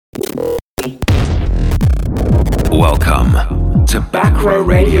Welcome to Backrow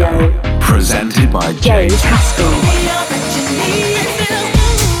Radio, presented by James Haskell.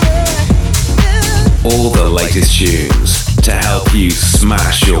 All the latest tunes to help you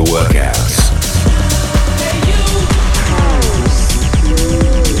smash your workouts.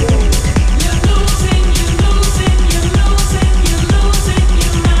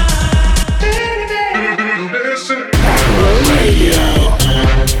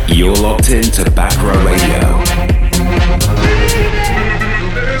 You're locked into Backrow Radio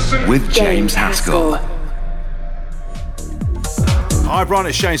with James Haskell. Hi everyone,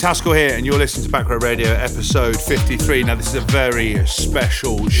 it's James Haskell here and you're listening to Backrow Radio episode 53. Now this is a very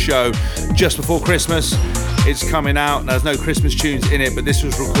special show just before Christmas. It's coming out, there's no Christmas tunes in it, but this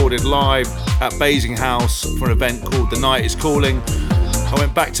was recorded live at Basing House for an event called The Night Is Calling. I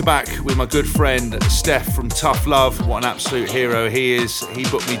went back to back with my good friend Steph from Tough Love. What an absolute hero he is. He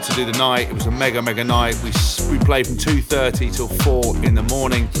booked me to do the night. It was a mega night. We played from 2:30 till 4 in the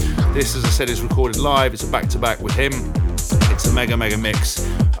morning. This, as I said, is recorded live. It's a back to back with him. It's a mega mix.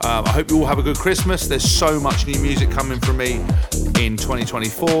 I hope you all have a good Christmas. There's so much new music coming from me in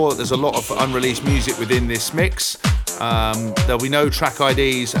 2024. There's a lot of unreleased music within this mix. There'll be no track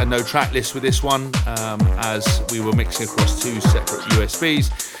IDs and no track lists with this one, as we were mixing across two separate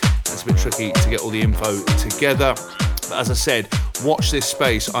USBs. It's a bit tricky to get all the info together. But as I said, watch this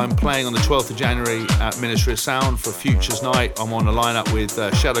space. I'm playing on the 12th of January at Ministry of Sound for Futures Night. I'm on a lineup with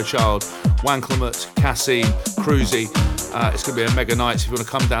Shadow Child, Wankelmut, Cassie, Cruzy. It's going to be a mega night, so if you want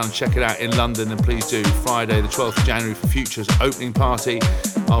to come down and check it out in London, then please do. Friday the 12th of January for Futures opening party.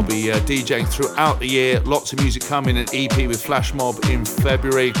 I'll be DJing throughout the year. Lots of music coming, an EP with Flash Mob in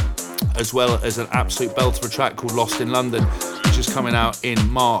February, as well as an absolute belter of a track called Lost in London, which is coming out in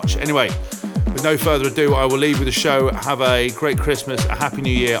March. Anyway, with no further ado, I will leave with the show. Have a great Christmas, a happy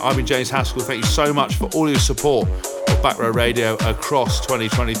new year. I've been James Haskell. Thank you so much for all your support of Backrow Radio across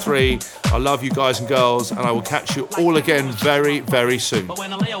 2023. I love you guys and girls, and I will catch you all again very soon. But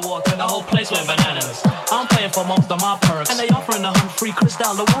when I lay a walk in the whole place went bananas. I'm paying for most of my perks, and they offering 100 free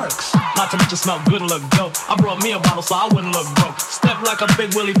Cristal that works. Not to mention smell good and look dope. I brought me a bottle so I wouldn't look broke. Step like a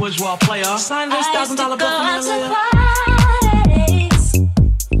big Willie bourgeois player. Sign this $1,000 bill for me.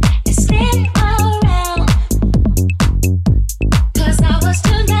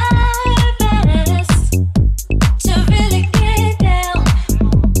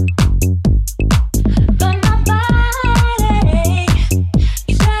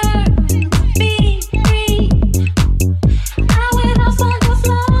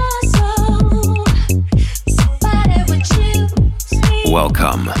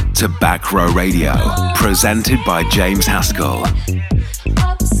 Welcome to Backrow Radio, presented by James Haskell.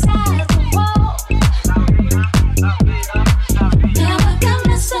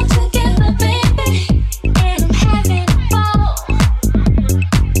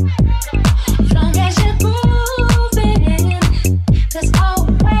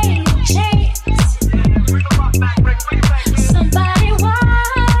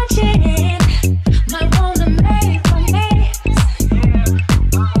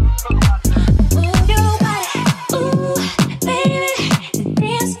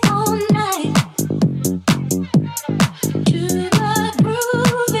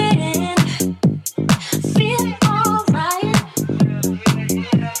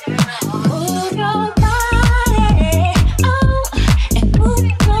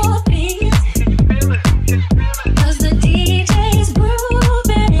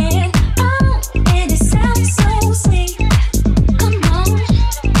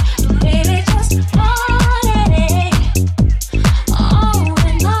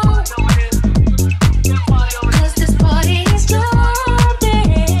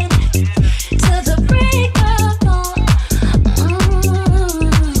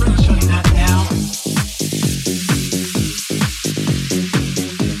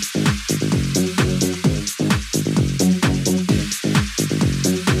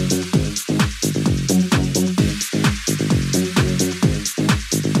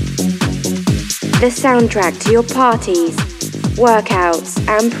 The soundtrack to your parties, workouts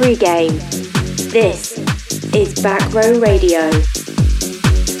and pre-game. This is Backrow Radio.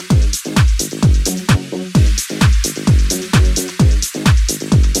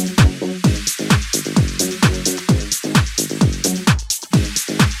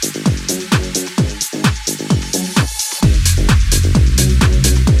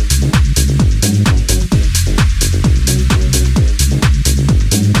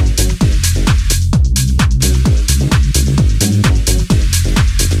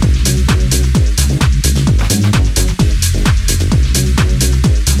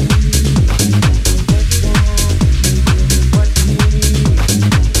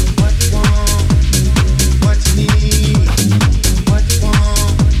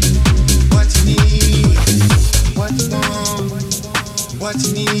 what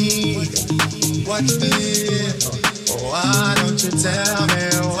you need, what you feel. Oh, why don't you tell me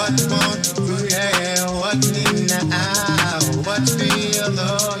what you want? Ooh, yeah, what you need now, what you feel.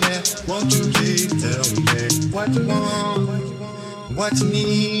 Oh, yeah, won't you please tell me what you want, what you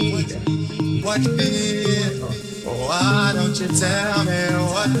need, what you feel. Oh, why don't you tell me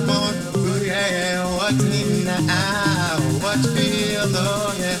what you want? Ooh, yeah, what you need now, what you feel.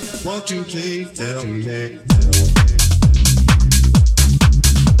 Oh, yeah, won't you please tell me?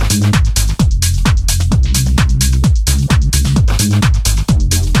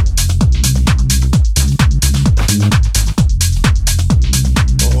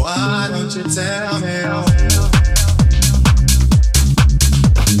 Why don't you tell me?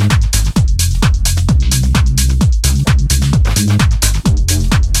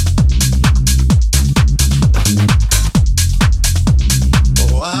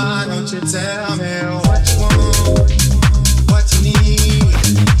 Why don't you tell me what you want, what you need,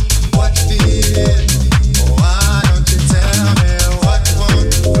 what you feel? Why don't you tell me what you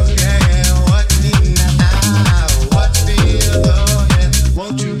want? Yeah, what you need now, what you feel? Oh yeah,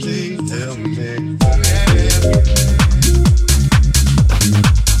 won't you please tell me?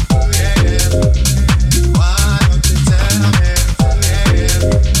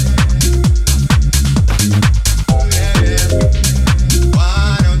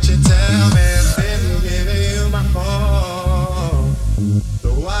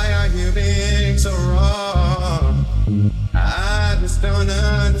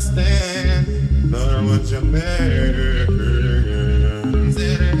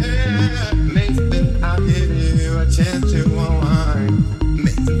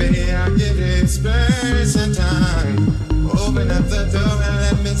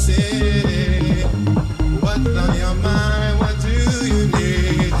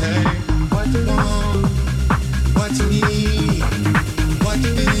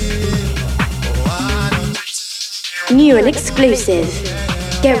 New and exclusive.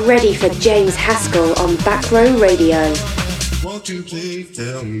 Get ready for James Haskell on Backrow Radio. Won't you please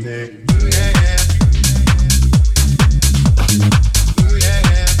tell me?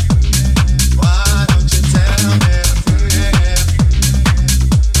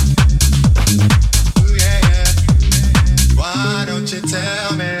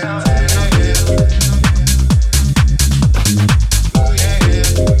 Tell me.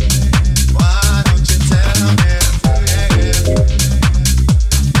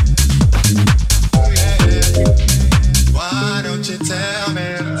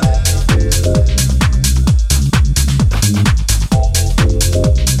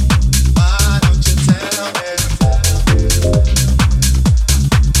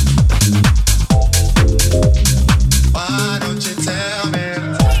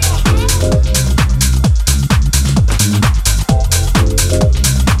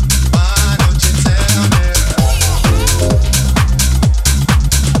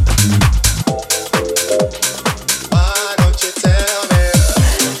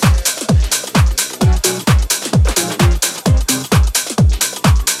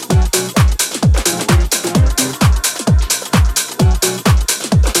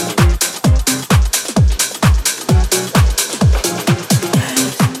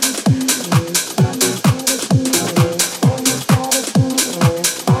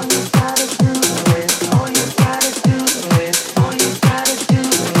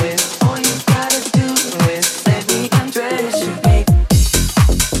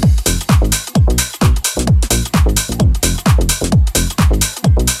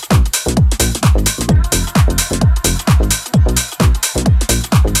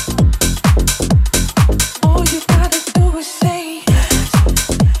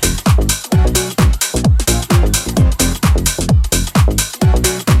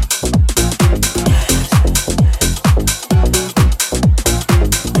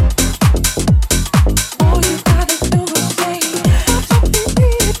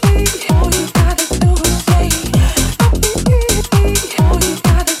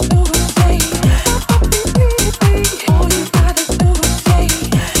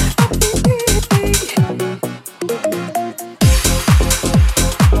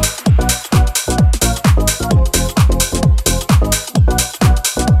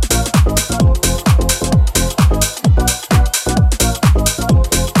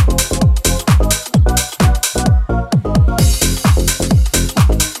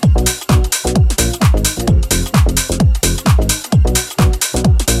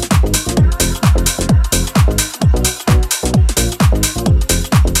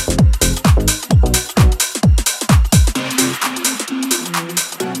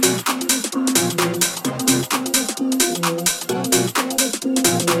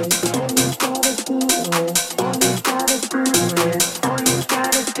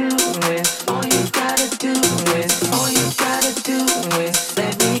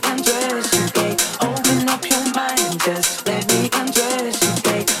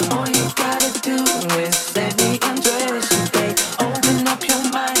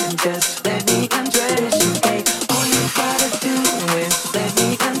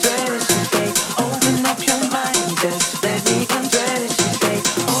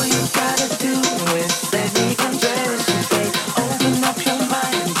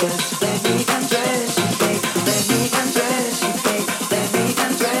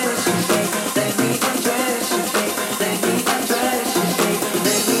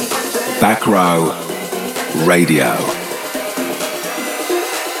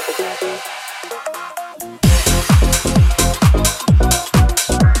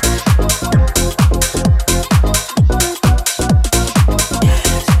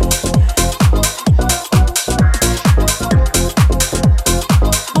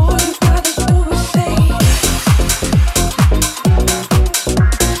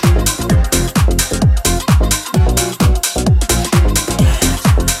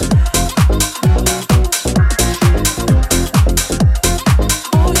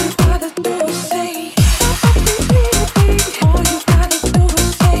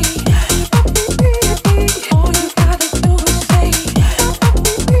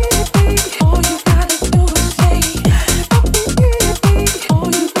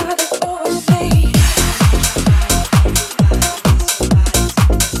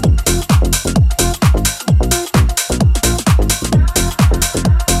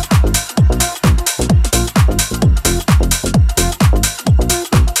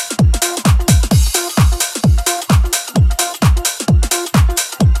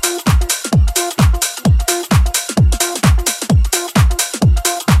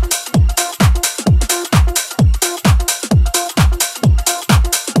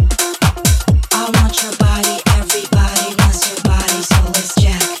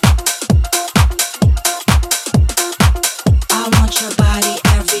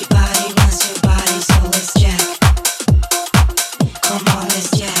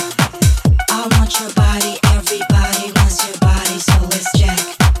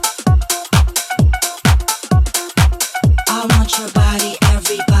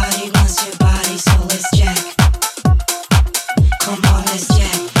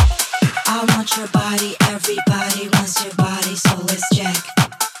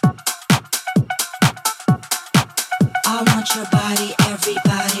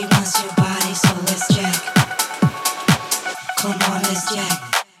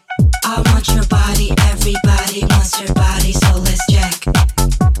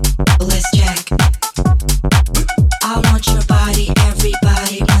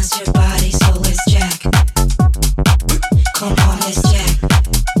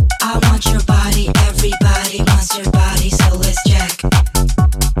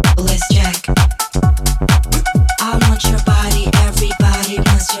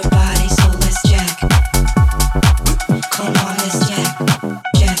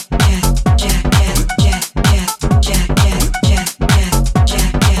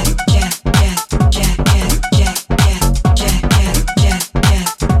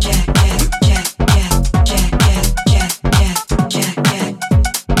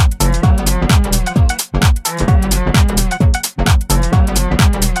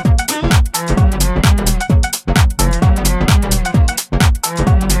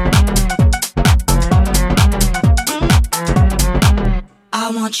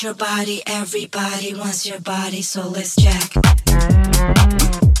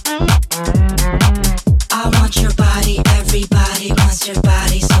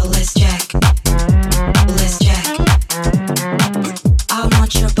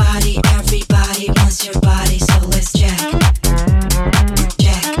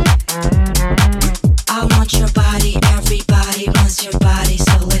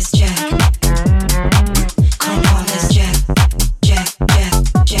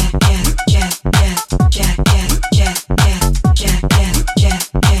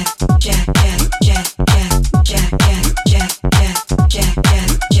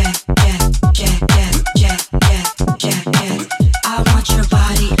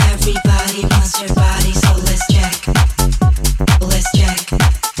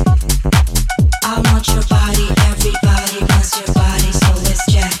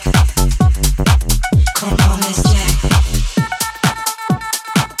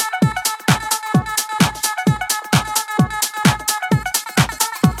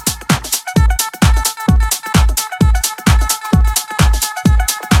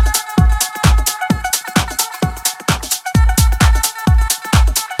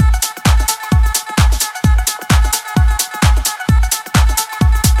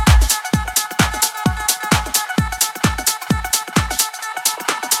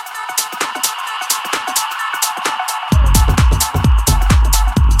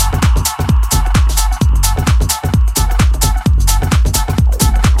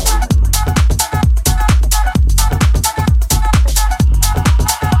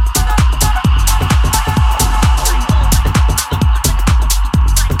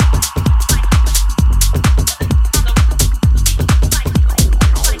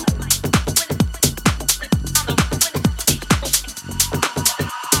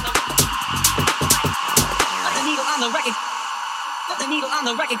 on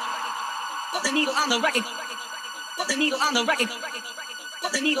the record. Put the needle on the record. Put the needle on the record.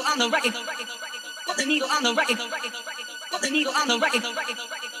 Put the needle on the record. Put the needle on the record. Put the needle on the record.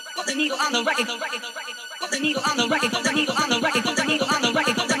 Put the needle on the record. Put the needle on the record. Put the needle on the record. Put the needle on the record. Put the needle on the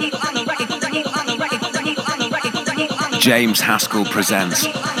record. Put the needle on the record. Put the needle on the record. Put the needle on the record. James Haskell presents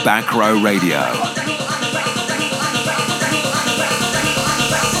Backrow Radio.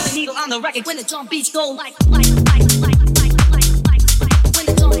 Needle on the record when the drum beats go like when the drum beats go when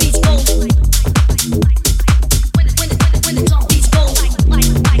the drum beats go when the drum beats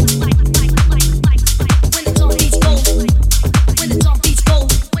go when the drum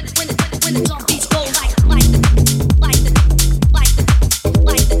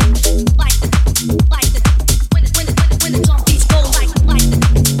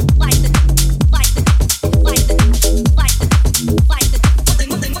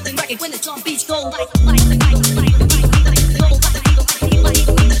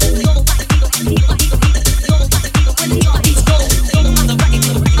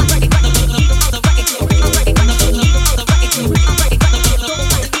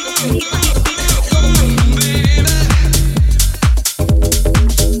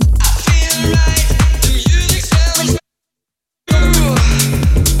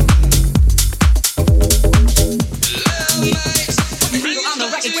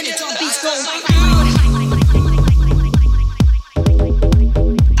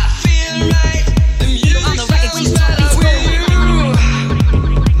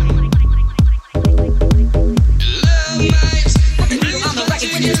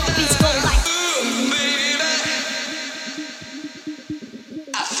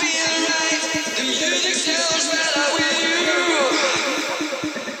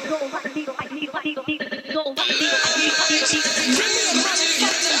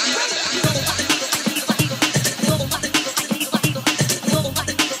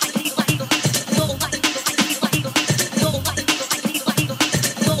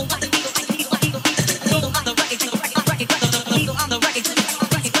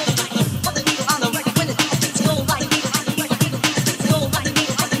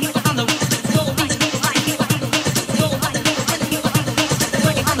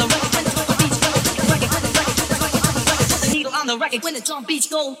beats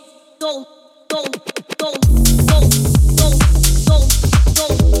go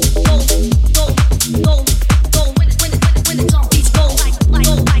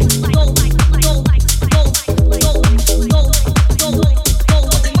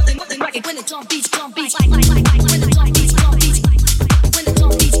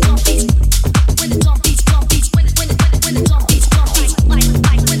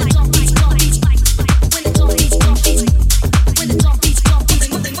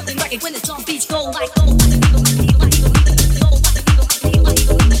when the drum beats go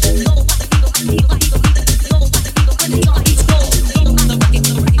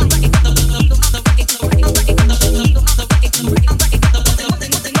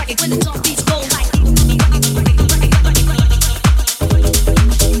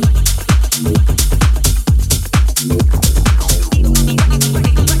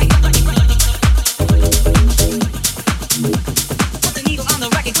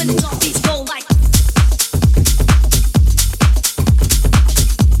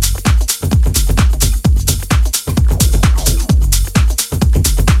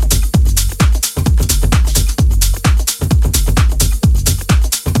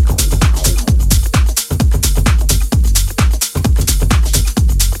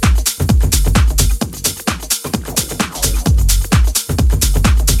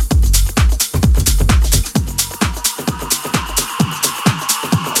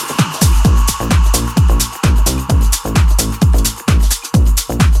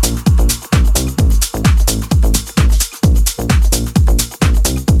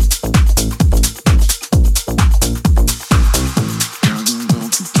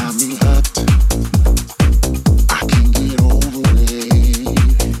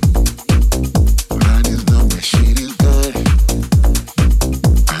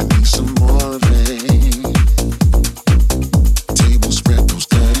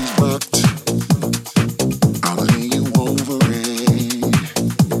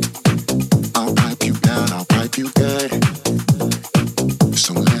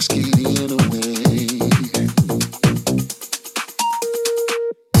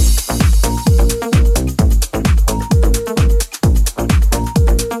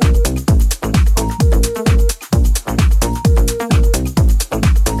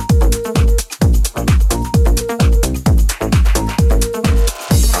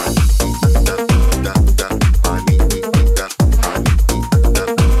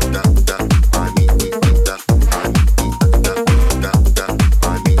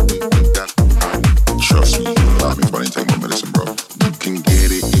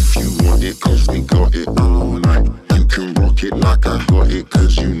like I got it,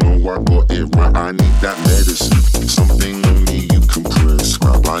 cause you know I got it right. I need that medicine, something only you can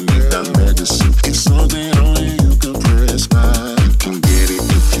prescribe. I need that medicine, it's something only you can prescribe. You can get it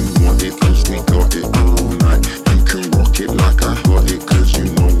if you want it, cause we got it all night. You can rock it like I got it, cause you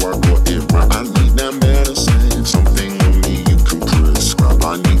know I got it right. I need that medicine, something only you can prescribe.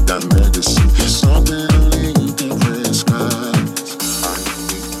 I need that medicine, something only you can prescribe.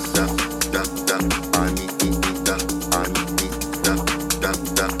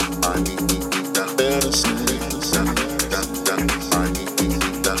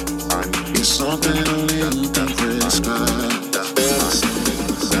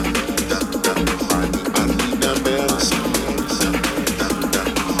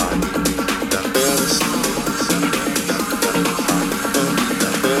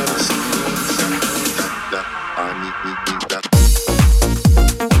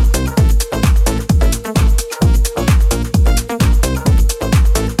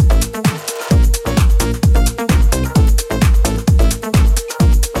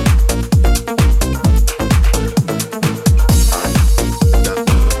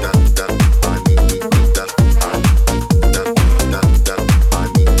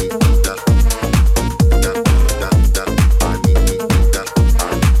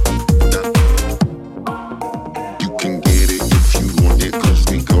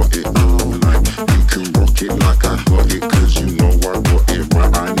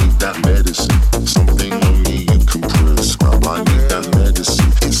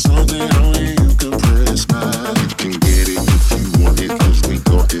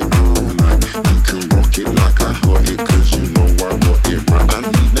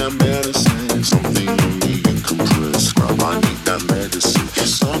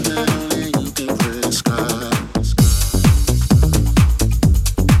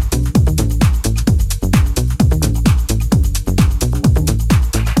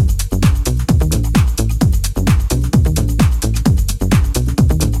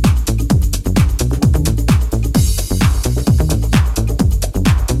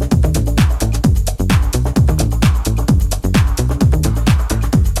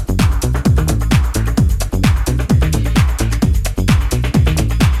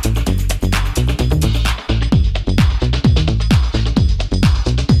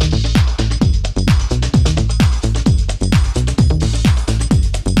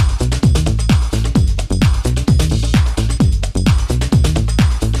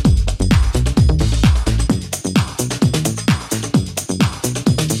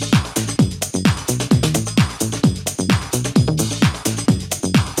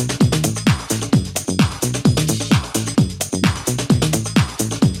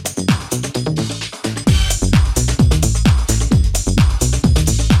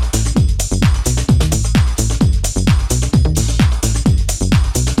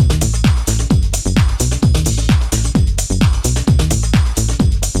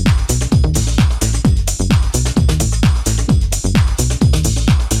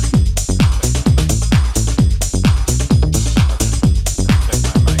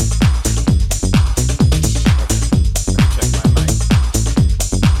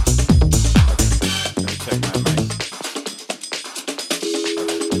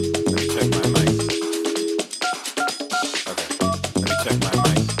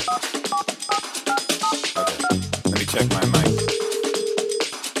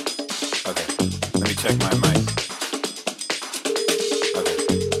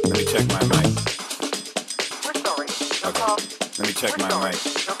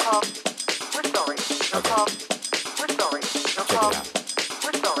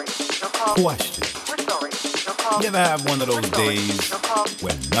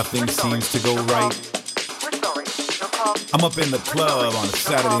 Nothing seems to go right. I'm up in the club on a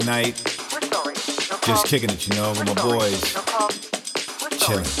Saturday night, just kicking it, you know, with my boys,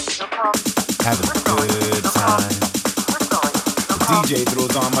 chilling, having a good time. The DJ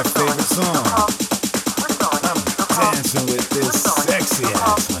throws on my favorite song. I'm dancing with this sexy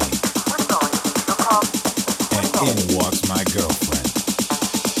ass lady, and in walks my girlfriend.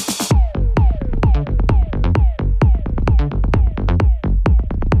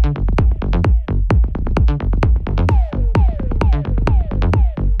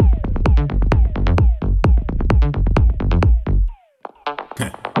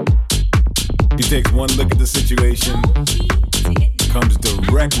 Takes one look at the situation, comes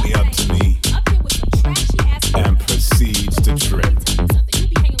directly up to me, and proceeds to trip.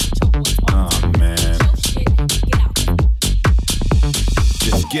 Oh man.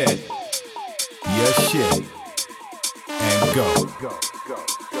 Just get your shit and go.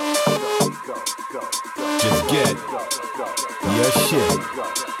 Just get your shit,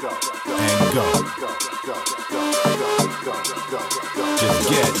 and go. Just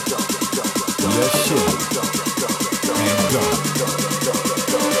get your shit and go.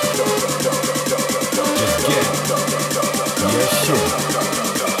 Just get your shit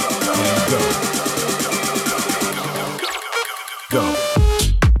and go. Go.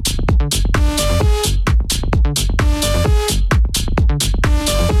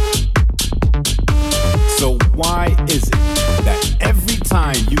 So why is it that every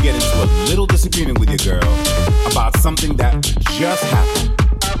time you get into a little disagreement with your girl about something that just happened,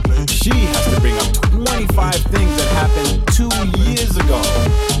 she has to bring up 25 things that happened 2 years ago?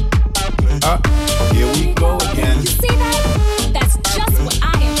 Here we go again. You see that? That's just what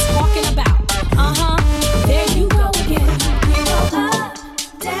I am talking about. There you go again. We go up,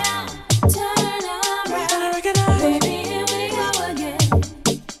 down, turn around. Baby, here we go again.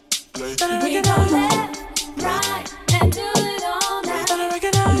 We go left, right, and do it all now.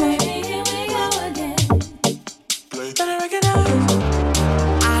 Baby, here we go again.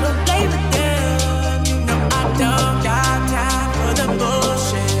 I don't play with them. You know I don't got time for the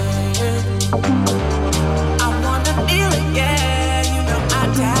bullshit. I wanna feel it, yeah. You know I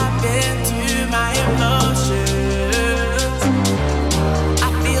tap into my emotions. I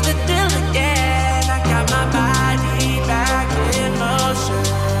feel the thrill again. I got my body back in motion.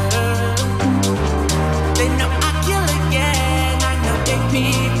 They know I kill again. I know they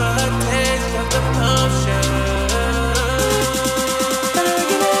people taste of the potion.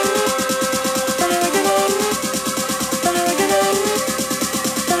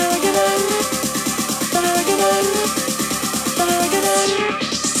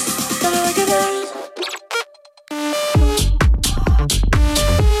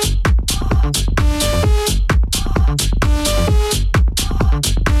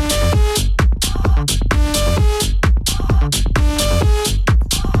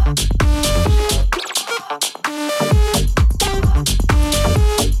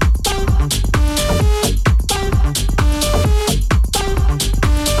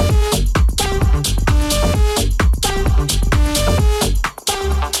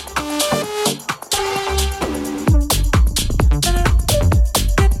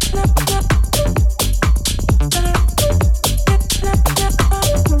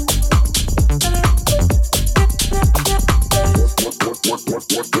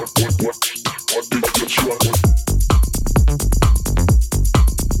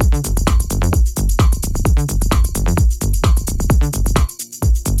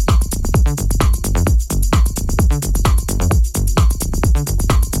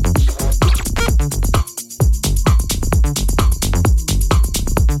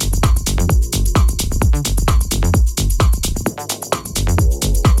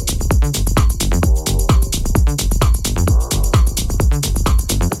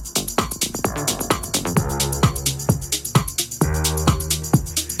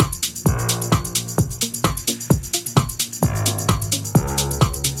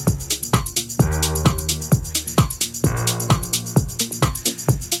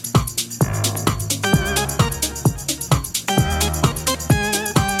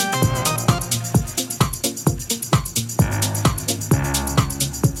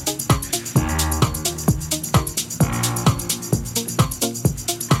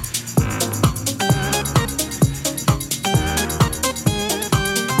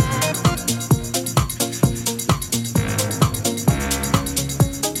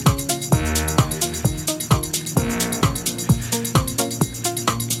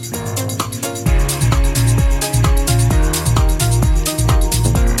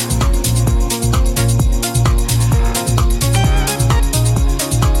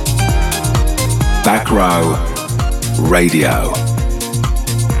 Backrow Radio.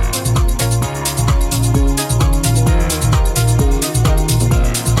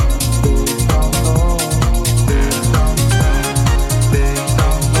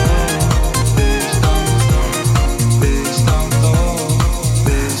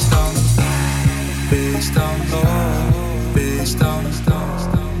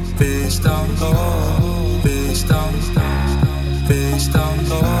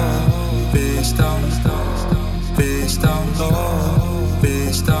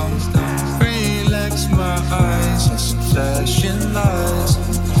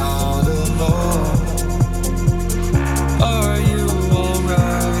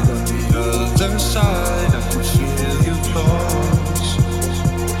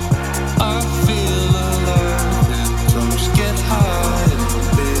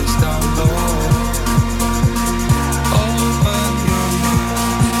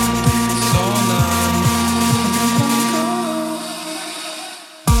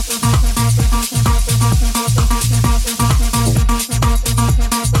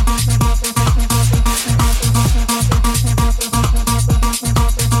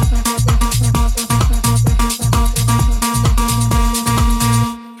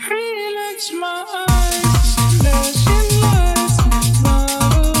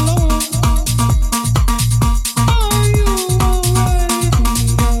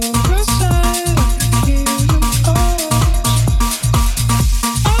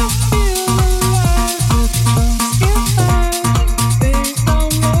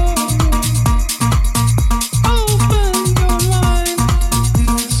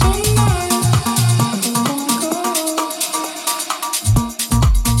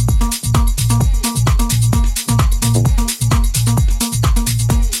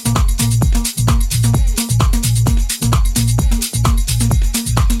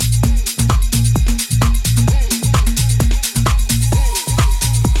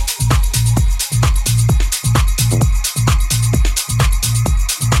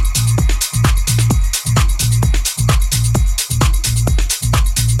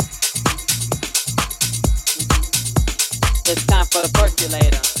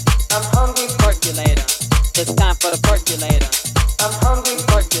 percolator. I'm hungry percolator. It's time for the percolator. I'm hungry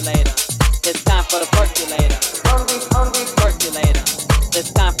percolator. It's time for the percolator. Hungry percolator.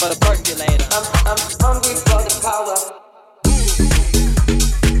 It's time for the percolator. I'm hungry for the power.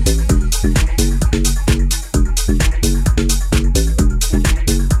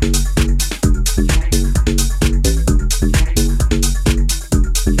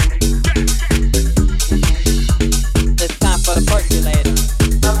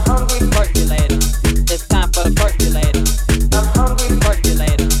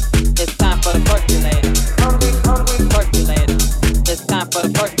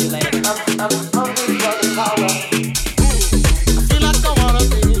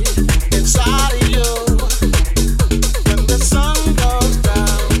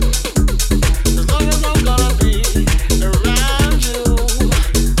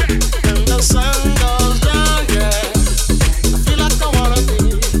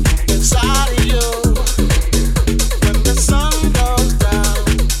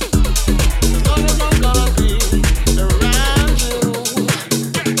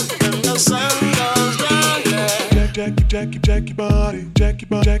 Jack your body, jack your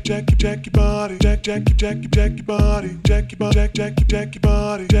body, jack your body, jack your body, jack your body, jack your body, jack your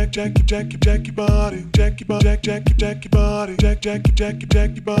body, jack your body, jack your body, jack your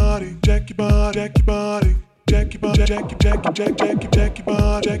body, jack your body, jack your body. Jack your body, jack your body, jack your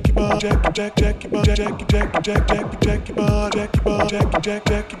body, jack your body, jack your body, jack your body, jack your body, jack your body, jack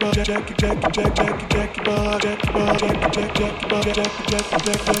your body, jack your body, jack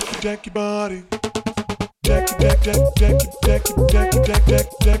your body, jack your body.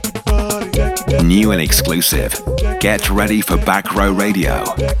 New and exclusive. Get ready for Backrow Radio.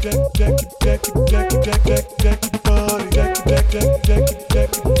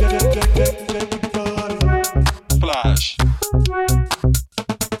 Splash.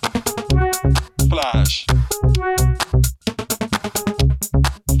 Splash.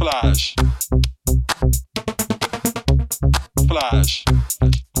 Splash. Splash.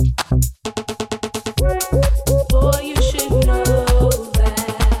 Boy, you should know that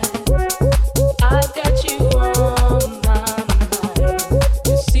I've got you on my mind.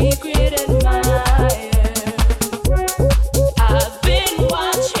 Your secret admirer. I've been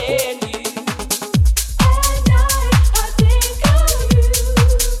watching you. At night, I think of you.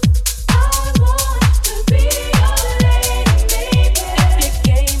 I want to be your lady, baby. If your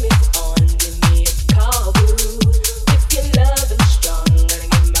game is on, give me a call, boo. If your love is strong, gonna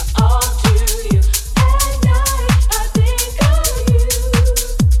give my all to you. At night, I think of you.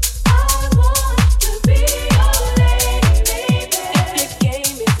 I want to be your lady, baby. If your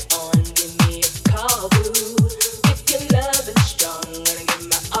game is on, give me a call, boo. If your love is strong, gonna give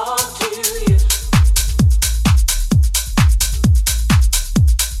my all to you. If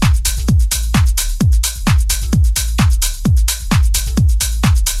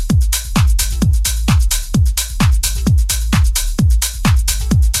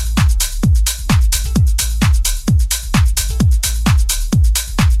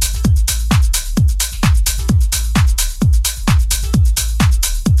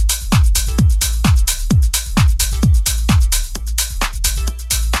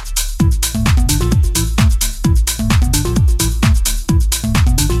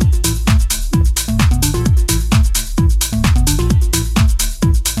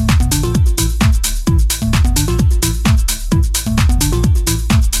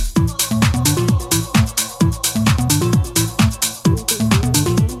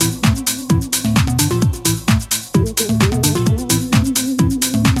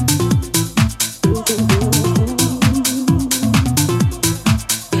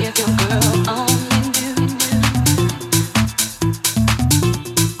your girl only knew.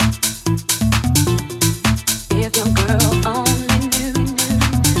 If your girl only knew.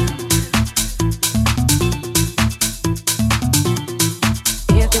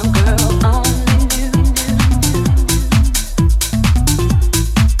 If your girl only knew.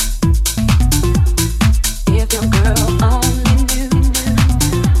 If your girl only knew.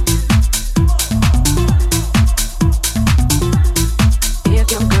 If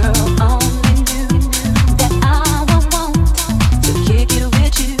your girl only knew that I would want to kick it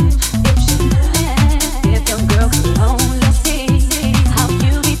with you. If she knew, if your girl could only see how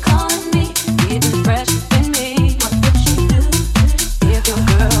you be calling me, getting fresh in me. What would she do? If your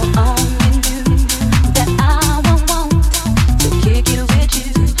girl only knew that I would want to kick it with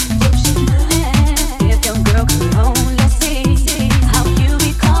you. If she knew, if your girl could only see how you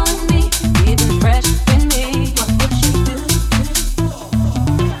be calling me, getting fresh in me. What would she do?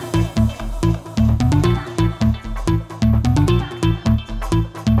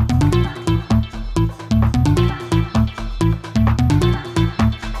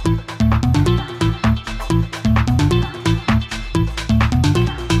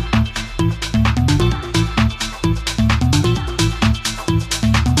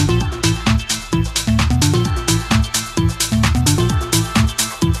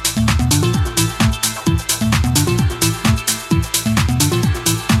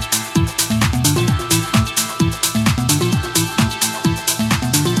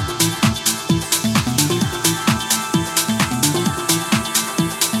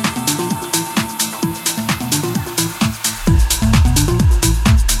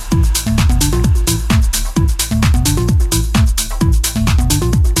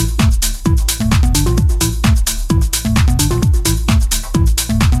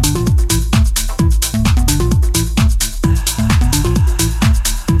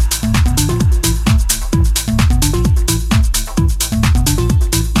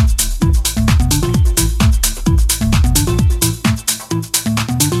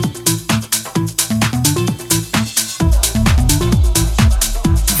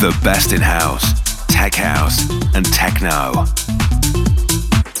 The best in house, tech house, and techno.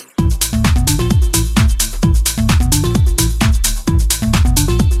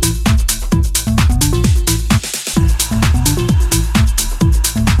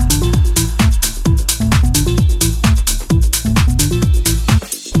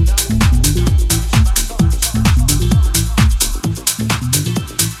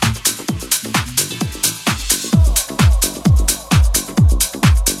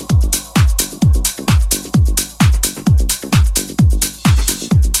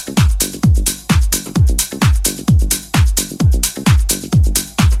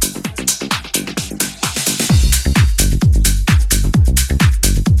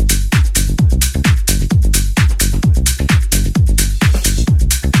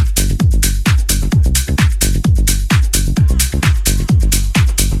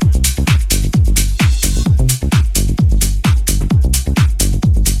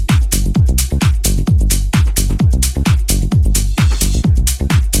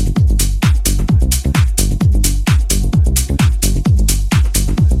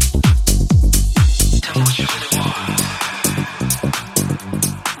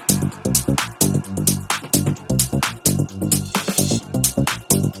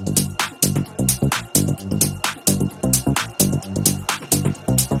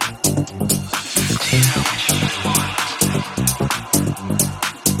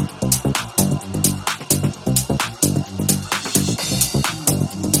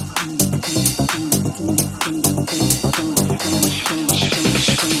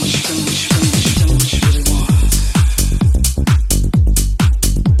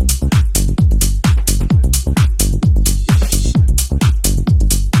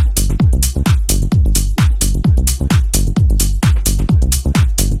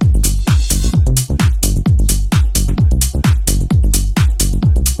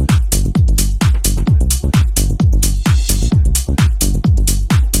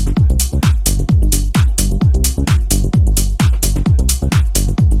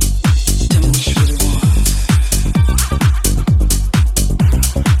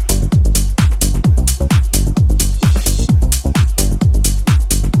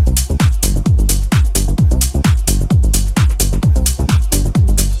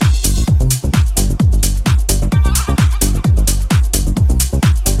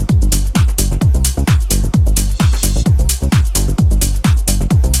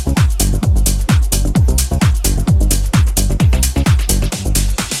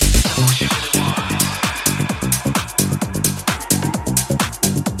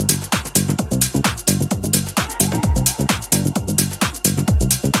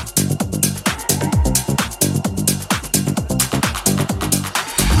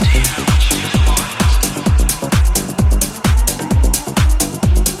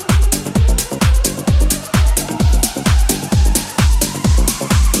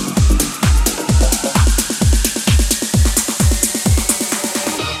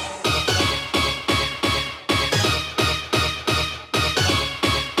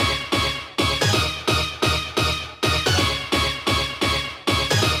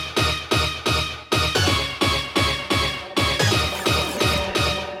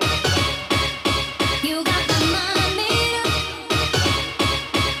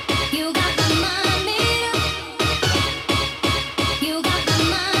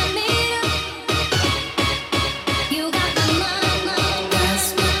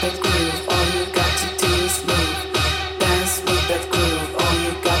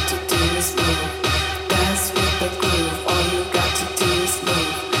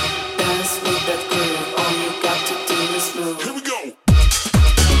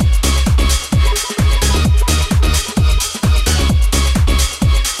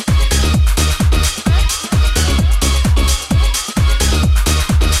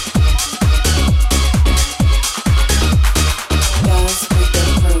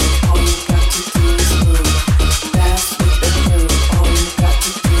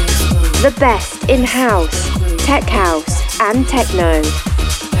 The best in house, tech house, and techno.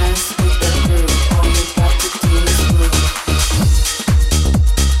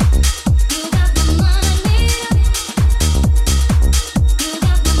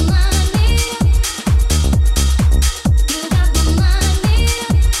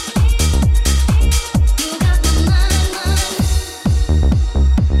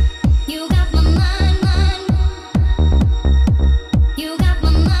 You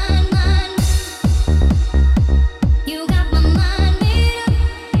got my mind.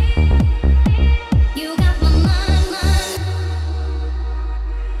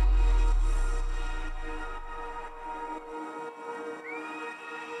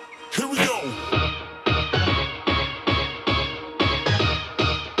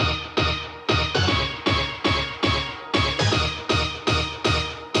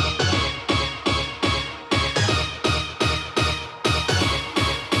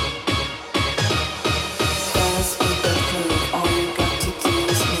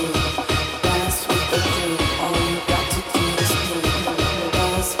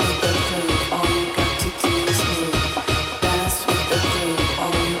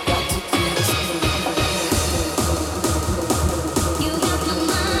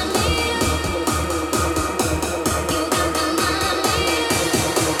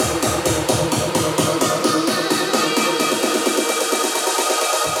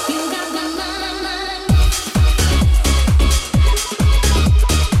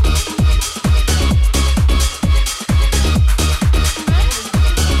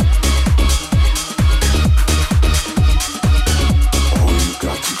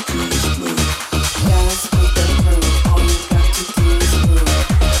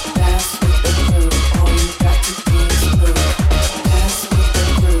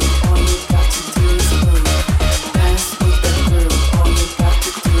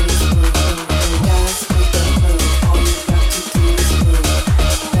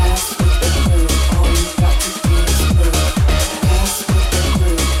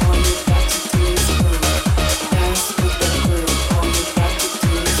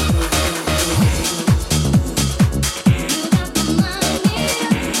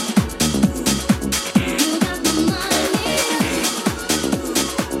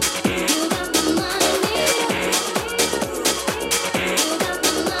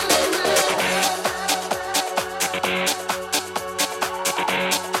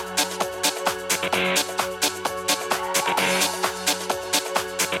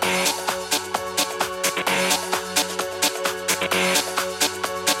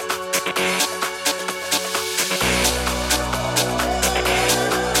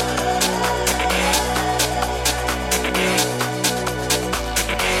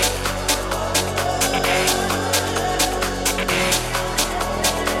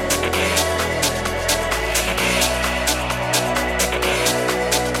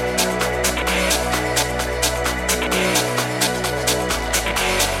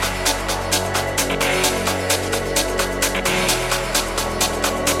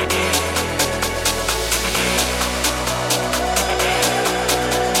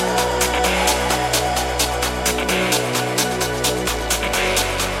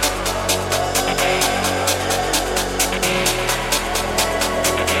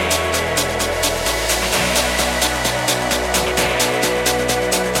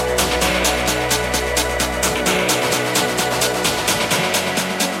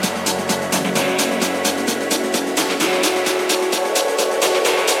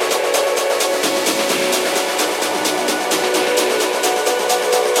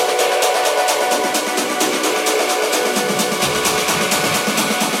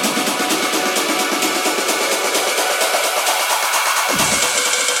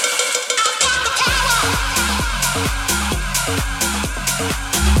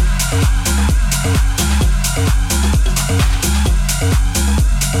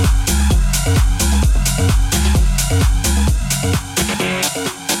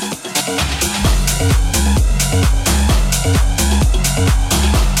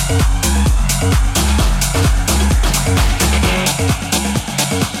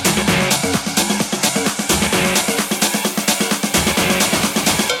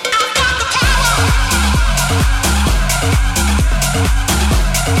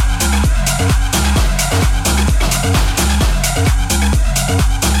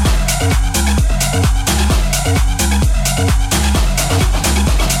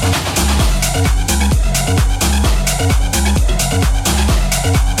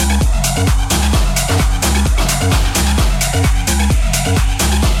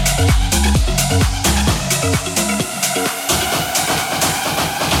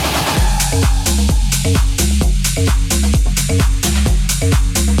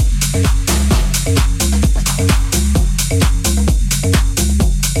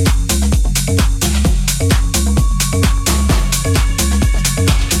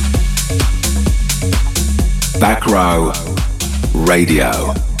 Backrow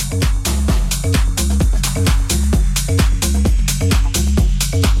Radio.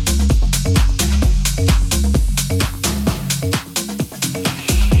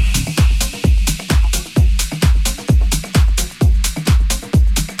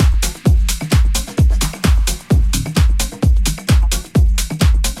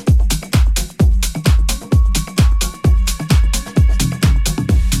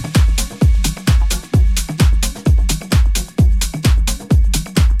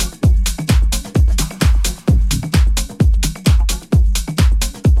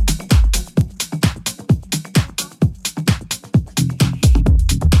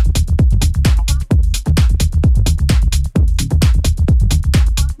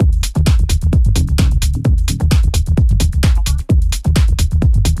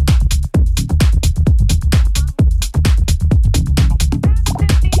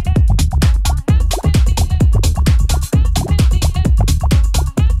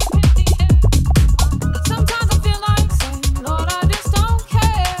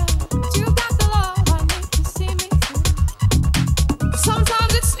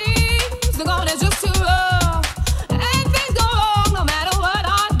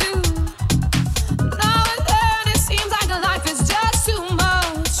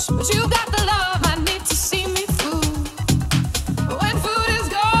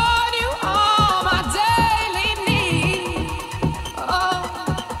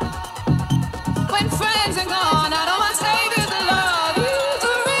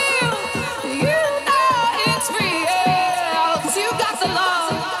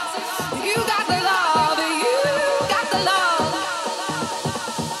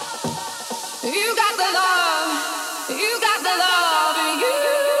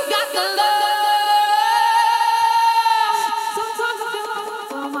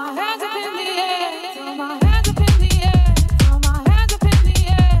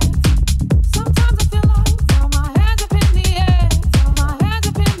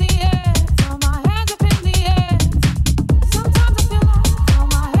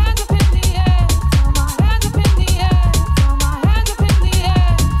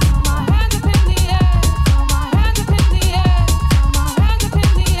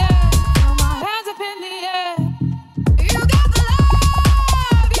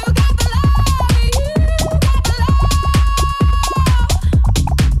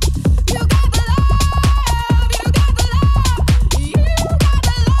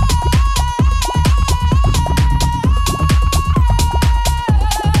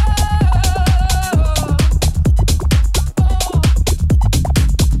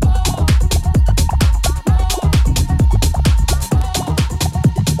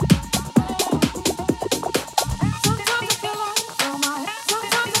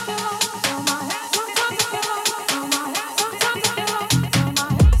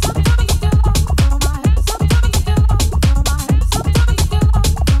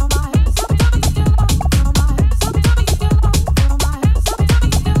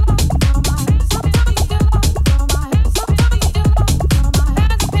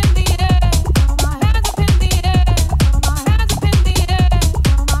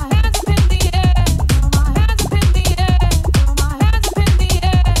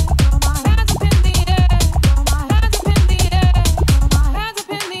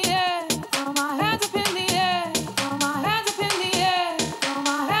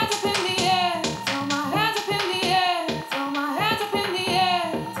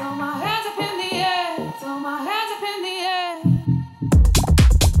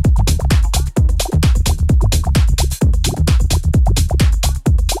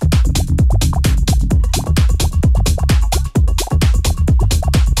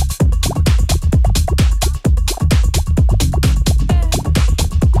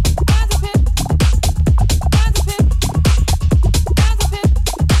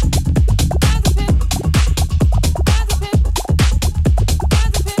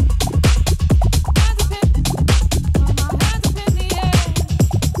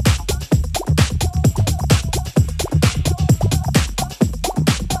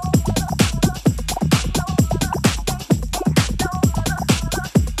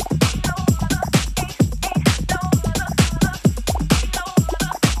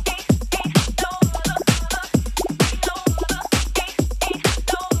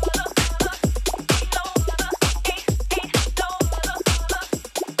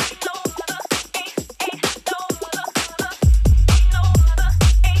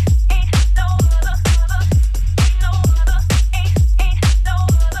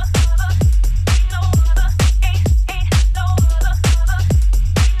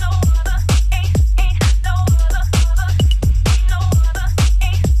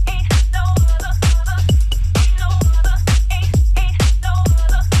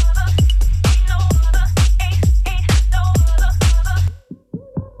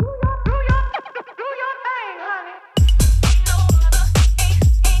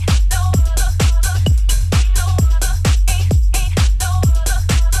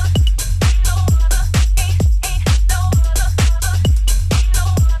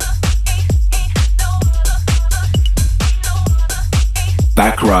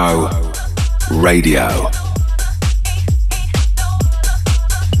 Backrow Radio.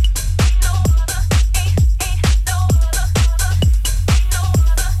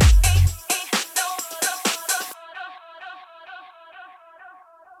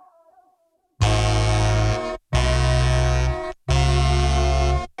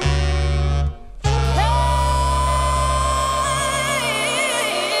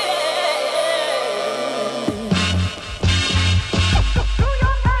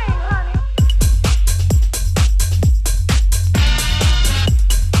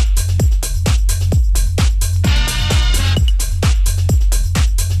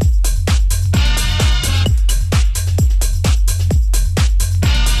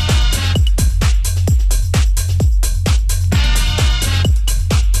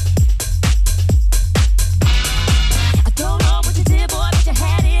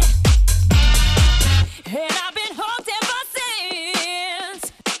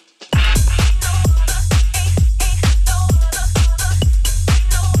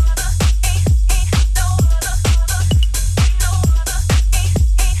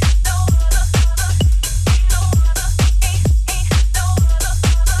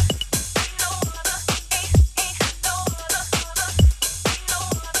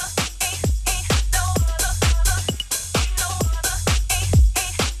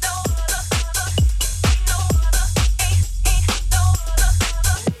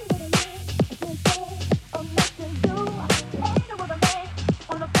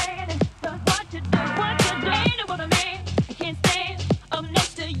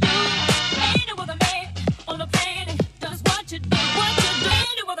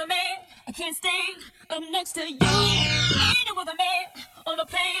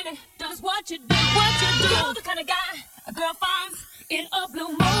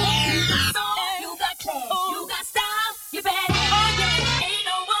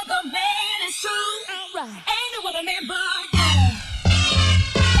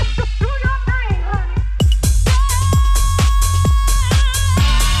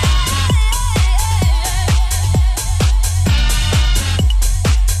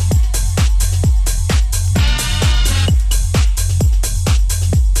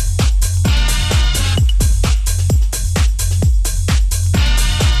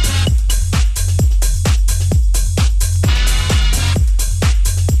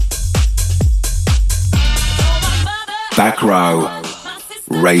 Backrow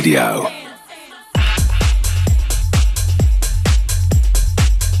Radio.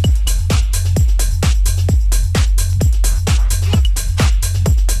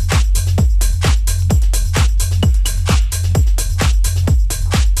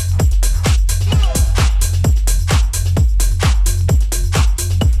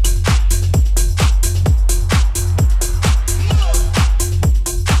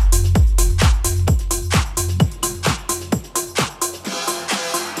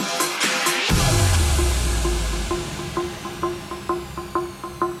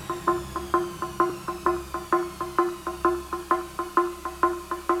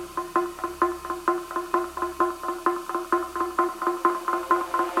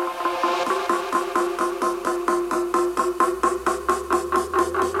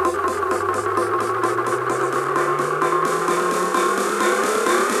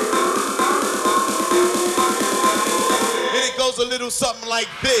 Something like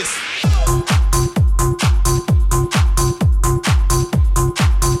this.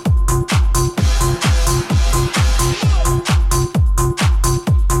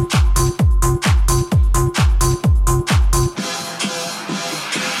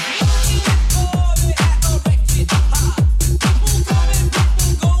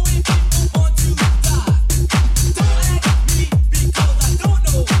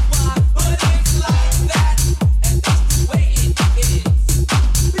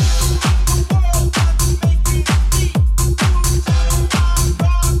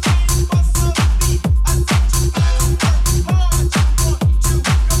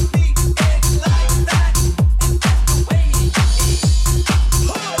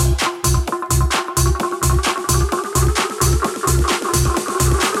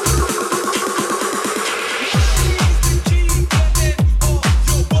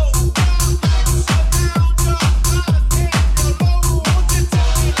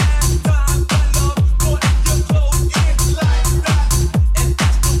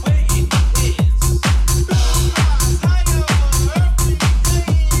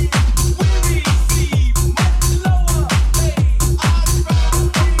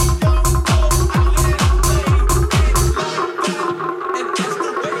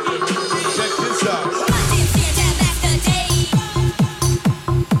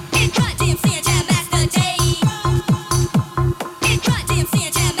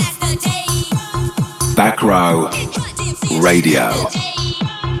 Backrow Radio.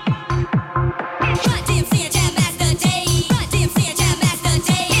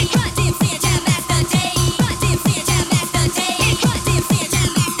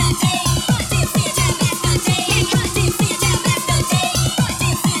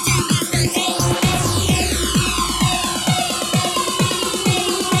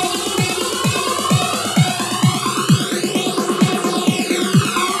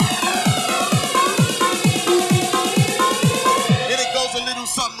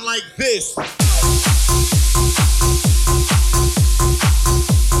 This.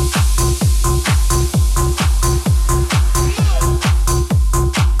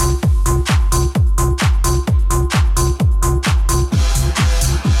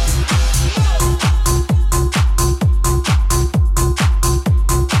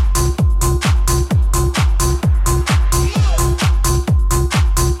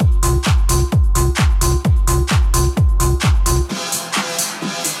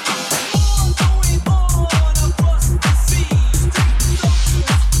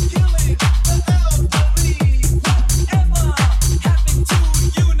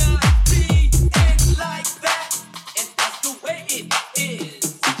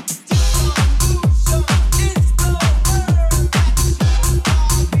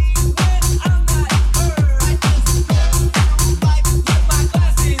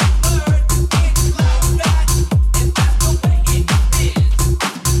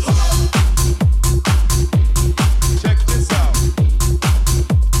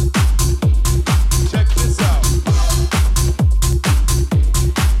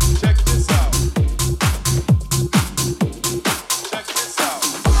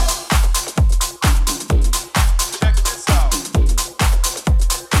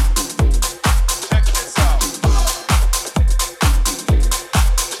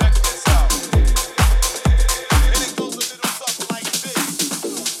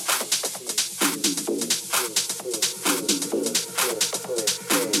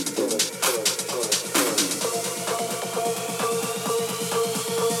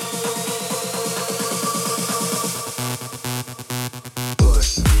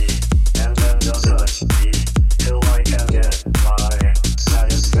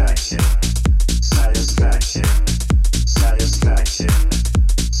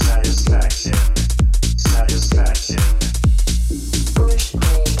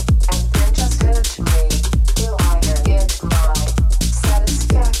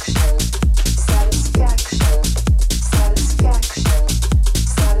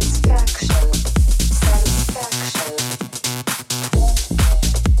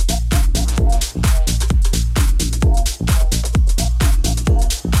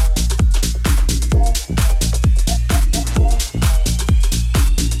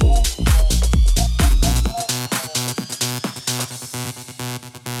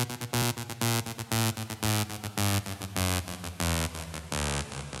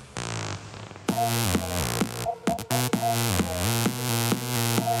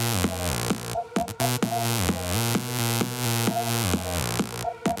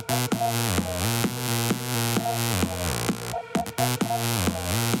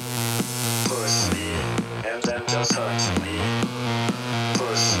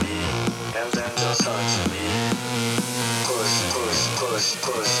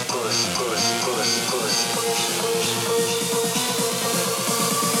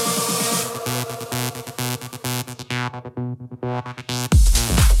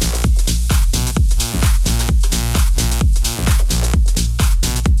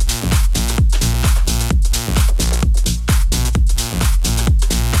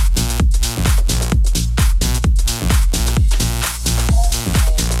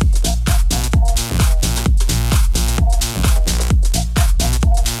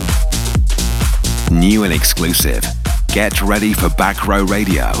 New and exclusive. Get ready for Backrow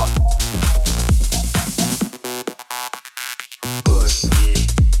Radio.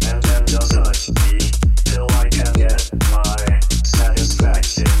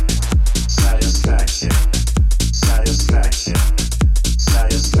 Satisfaction.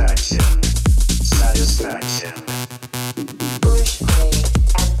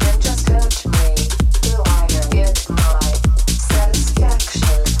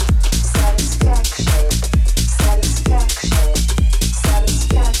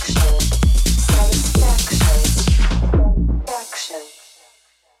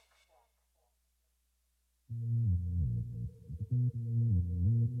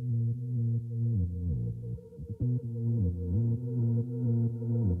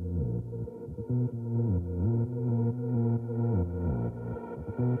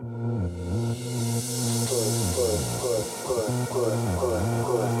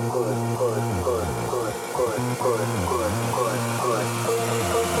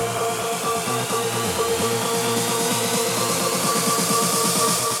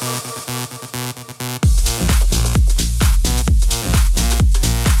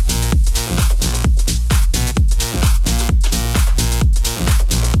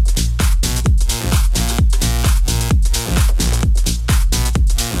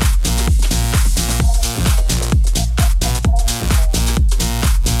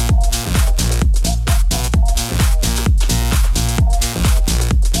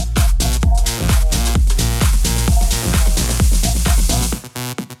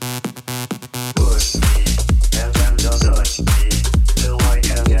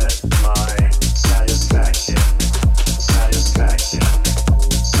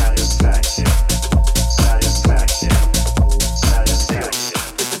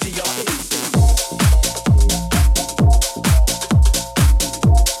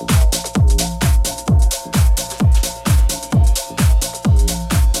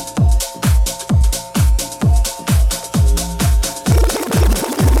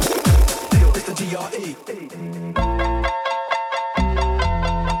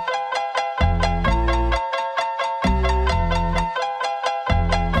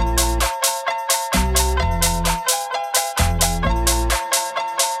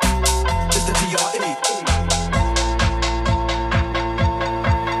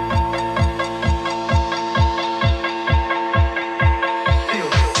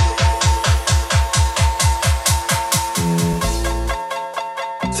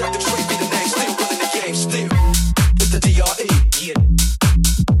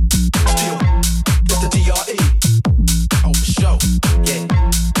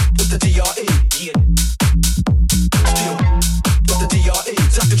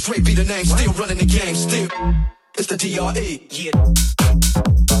 the game still. It's the DRE. Yeah.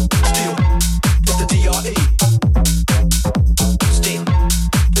 Still, it's the DRE. Still,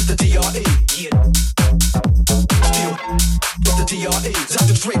 it's the DRE. Yeah. Still, it's the DRE.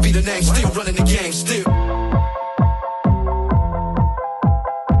 Dr. Dre be the name, still running the game still.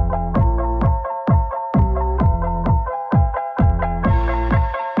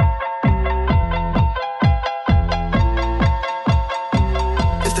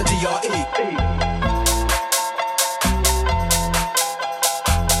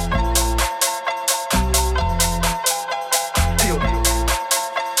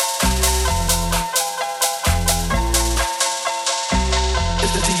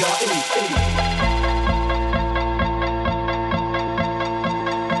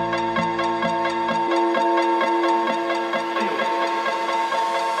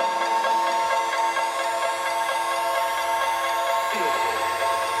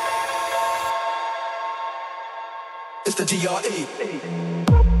 It's the DRE.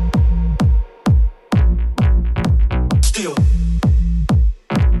 Still.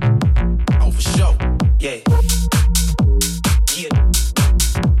 Oh, for sure. Yeah. Yeah.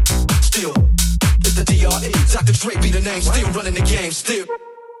 Still. It's the DRE. Dr. Dre be the name. Still running the game. Still.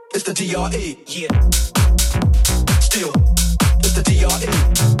 It's the DRE. Yeah. Still. It's the DRE.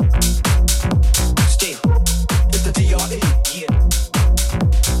 Still. It's the DRE. Yeah.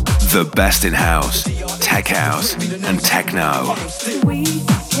 The best in house, tech house, and techno. We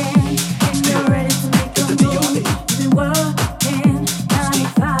can, and you're ready to make a move. You've been working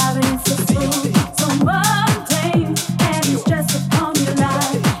 95 and it's so smooth, so mundane, and it's just upon your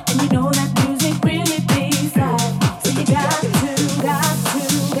life. And you know that music really beats life. So you got to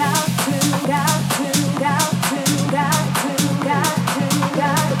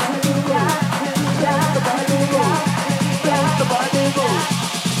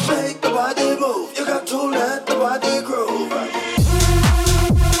Make the body move. You got to let the body groove.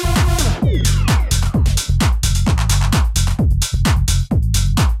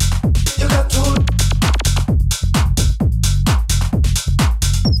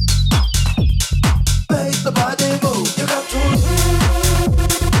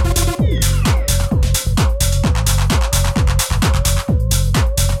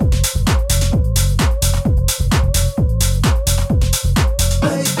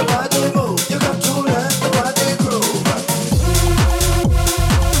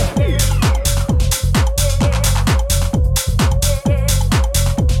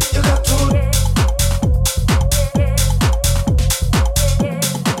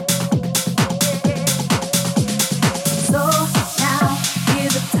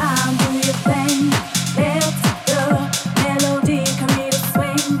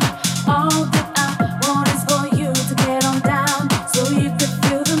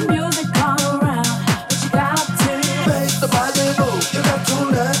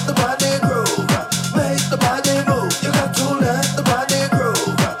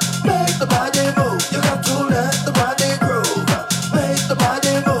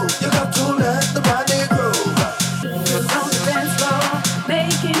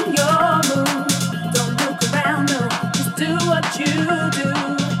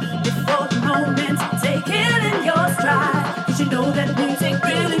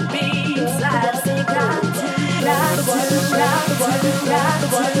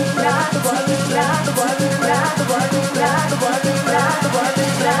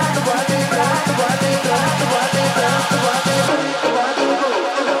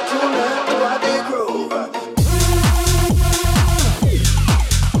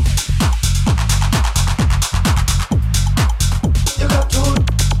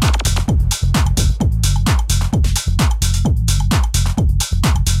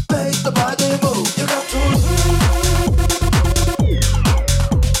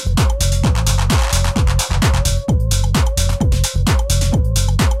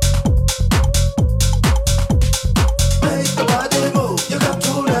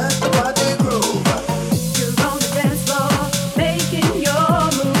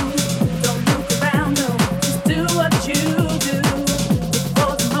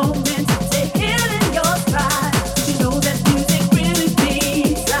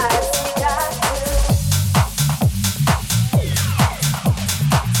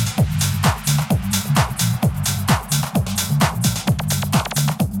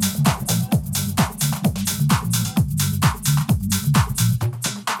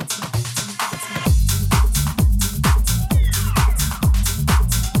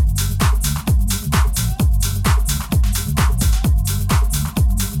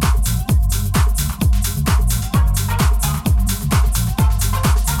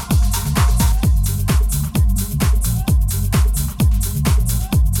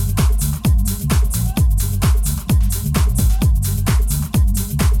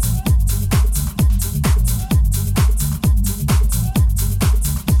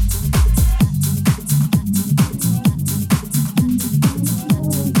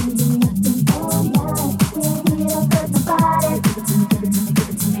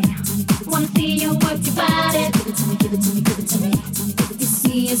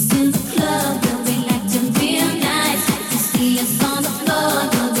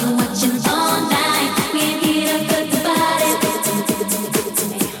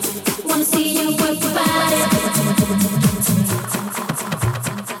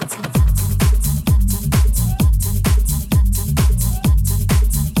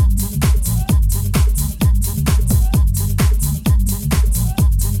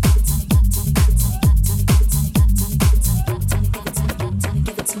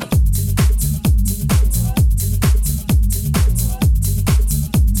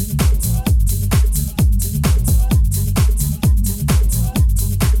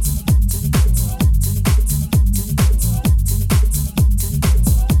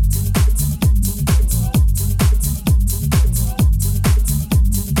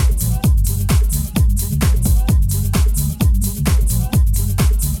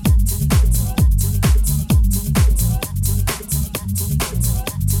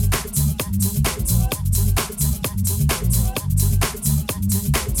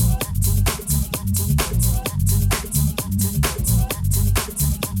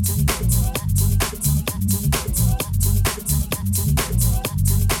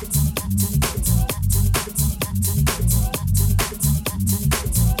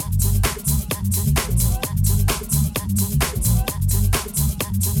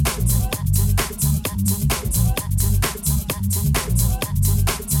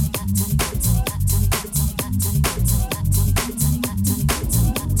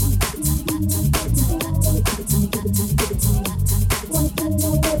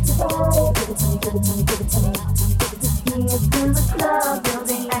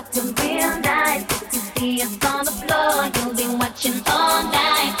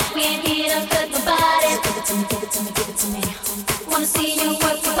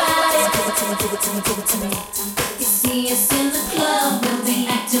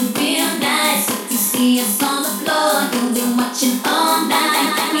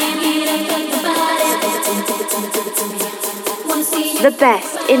 The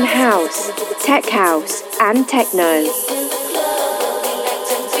best in house, tech house, and techno.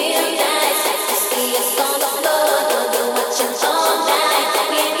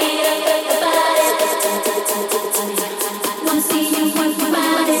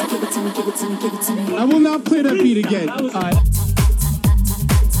 I will not play that beat again.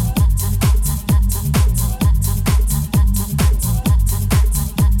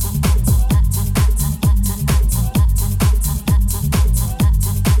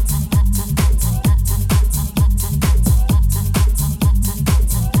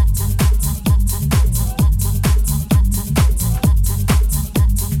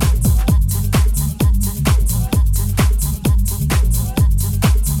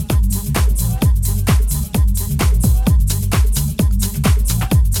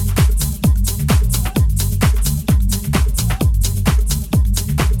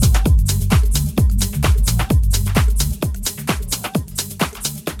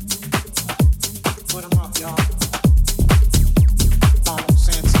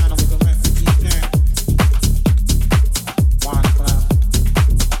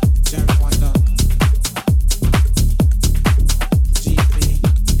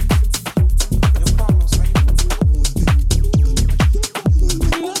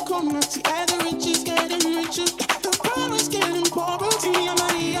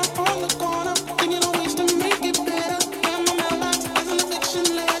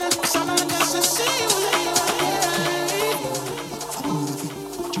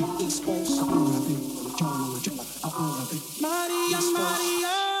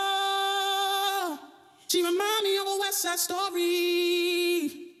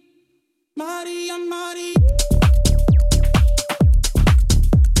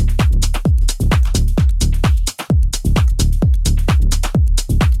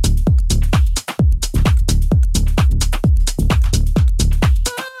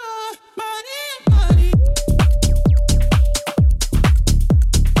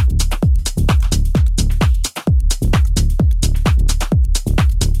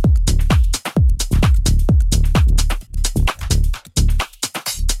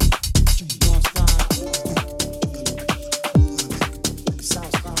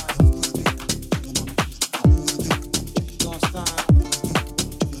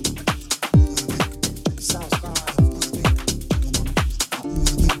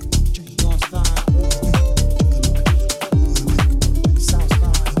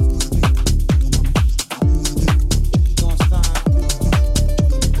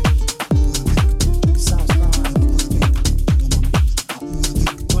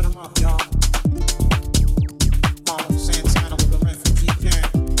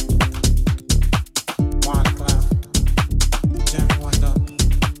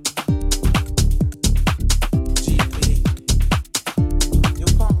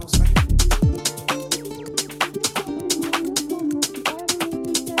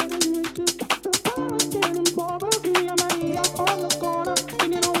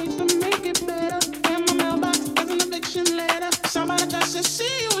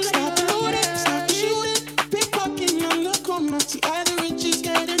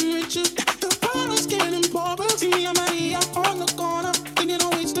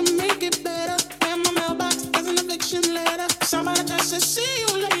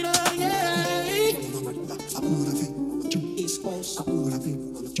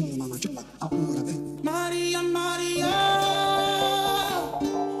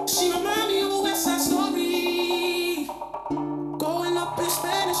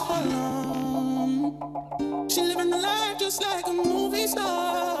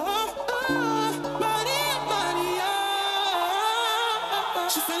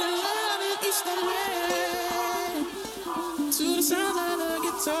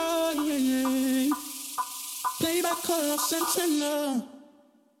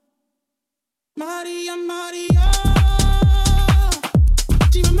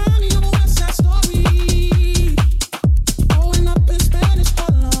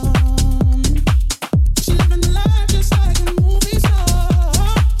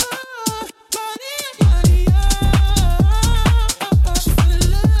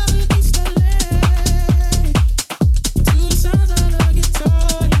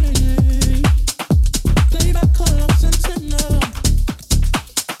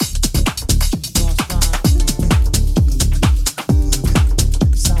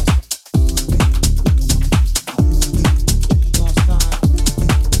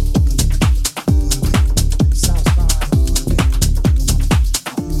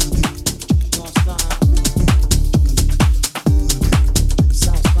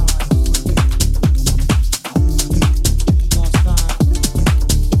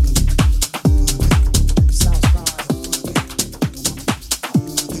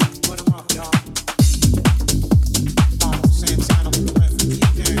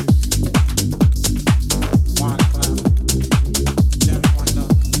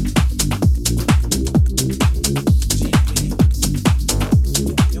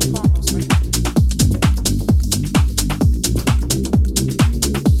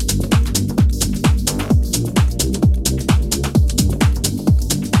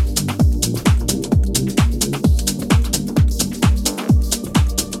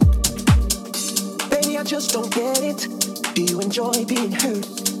 being hurt.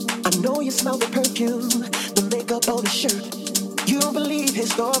 I know you smell the perfume, the makeup on his shirt. You don't believe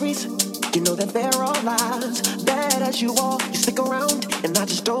his stories. You know that there are lies. Bad as you are, you stick around, and I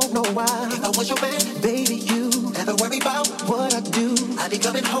just don't know why. If I was your man, baby, you never worry about what I do. I'd be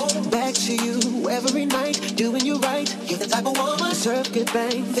coming home back to you every night, doing you right. You're the type of woman deserve good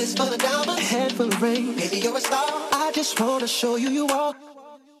things. Fist full of diamonds, head full of rain. Baby, you're a star. I just wanna show you you are.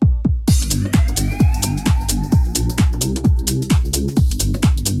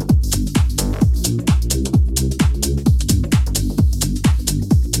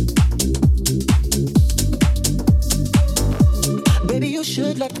 You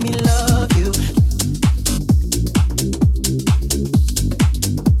should let me love you.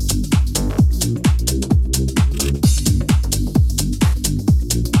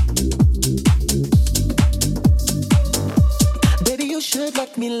 Baby, you should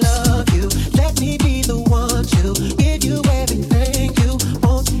let me love you. Let me be the one to give you everything you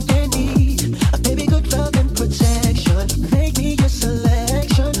want and need. Baby, good love and protection. Make me your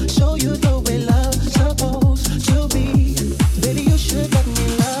selection. Show you the way love's supposed to be. Baby, you should let me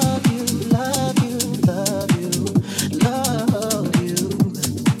love you, love you, love you, love you.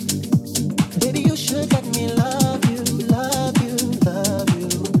 Baby, you should let me love you, love you, love you,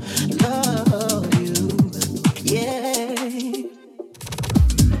 love you. Yeah.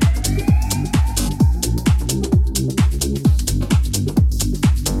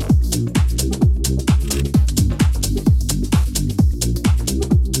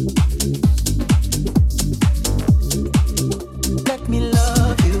 Let me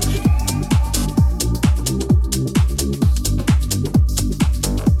love you.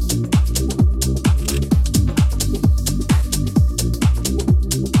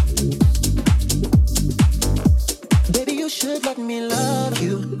 Baby, you should let me love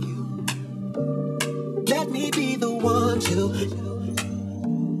you. Let me be the one to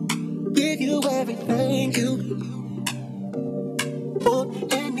give you everything you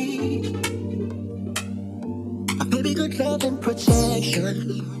want and need. Baby, good love and protection.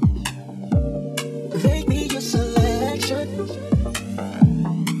 Make me your selection.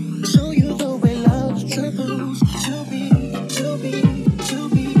 Show you the way love's supposed to be, to be, to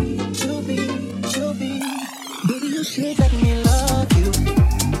be, to be, to be. Baby, you should let me love you.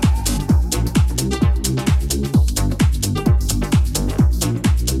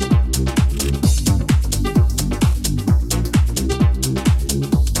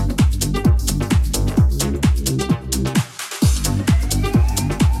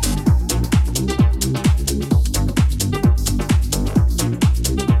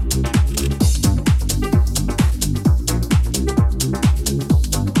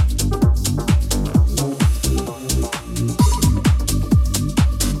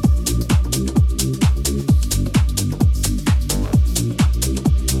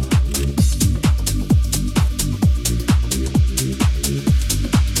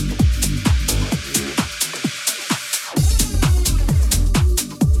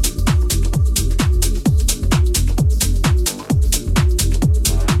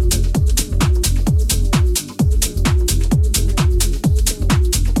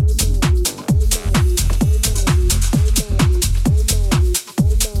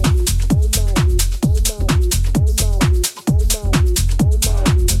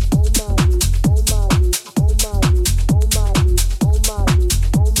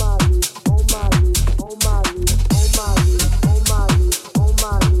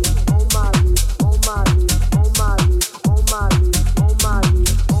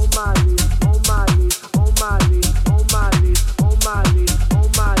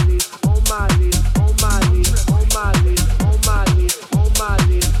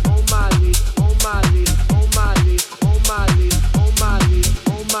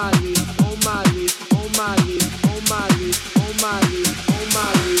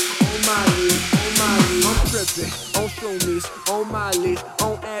 On shroomies, on Molly,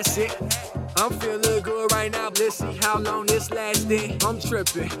 on acid. I'm feeling good right now, let's see how long this lasting. I'm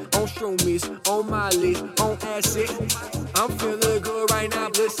tripping, on shroomies, on Molly, on acid. I'm feeling good right now,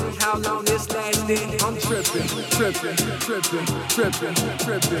 let's see how long this lasting. I'm tripping, tripping, tripping, tripping,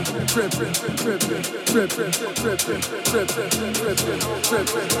 tripping, tripping, tripping, tripping, tripping, tripping, tripping, tripping, tripping, tripping, tripping,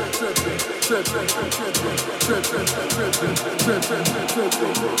 tripping,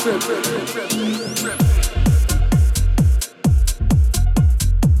 tripping, tripping.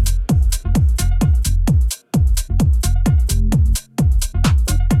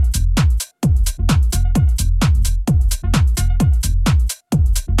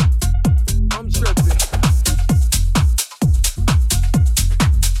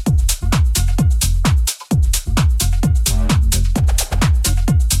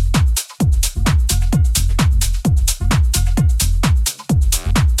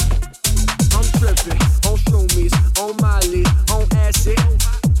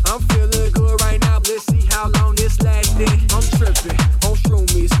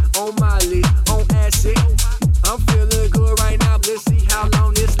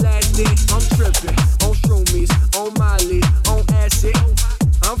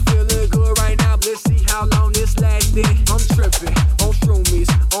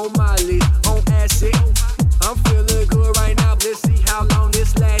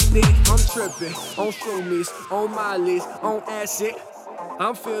 on shroomies, on Molly's, on acid.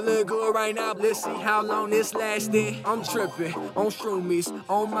 I'm feeling good right now, let's see how long this lasting. I'm tripping on shroomies,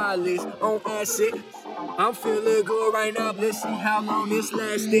 on Molly's, on acid. I'm feeling good right now, let's see how long this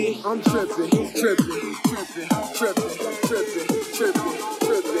lasting. I'm tripping, tripping, tripping, tripping, tripping, tripping,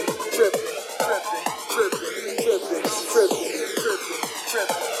 tripping, tripping, tripping, tripping, tripping,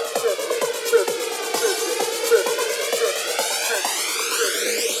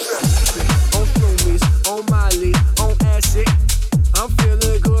 on shroomies, on Molly, on acid. I'm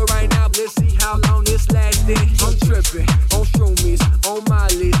feeling good right now, let's see how long this lasting. I'm tripping on shroomies, on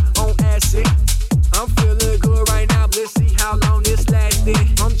Molly, on acid. I'm feeling good right now, let's see how long this lasting.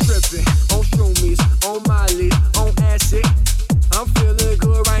 I'm tripping on shroomies, on Molly, on acid. I'm feeling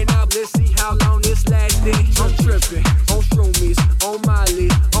good right now, let's see how long this lasting. I'm tripping on shroomies, on Molly,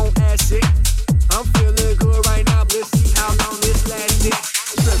 on acid. I'm feeling good right now, let's see how long this lasting.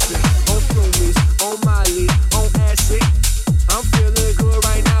 Tripping on shroomies, on Molly, on acid. I'm feeling good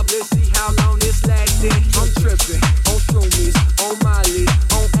right now, let's see how long this lasting. I'm tripping on shroomies, on Molly,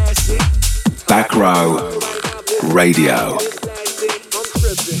 on acid. Backrow Radio.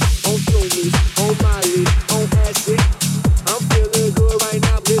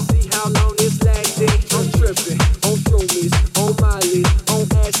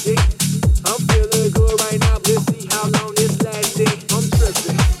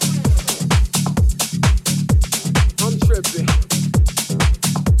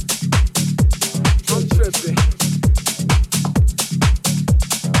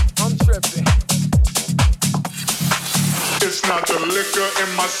 It's not the liquor in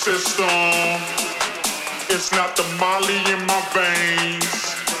my system. It's not the Molly in my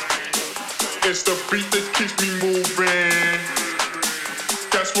veins. It's the beat that keeps me moving.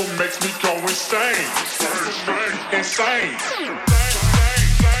 That's what makes me go insane. Insane.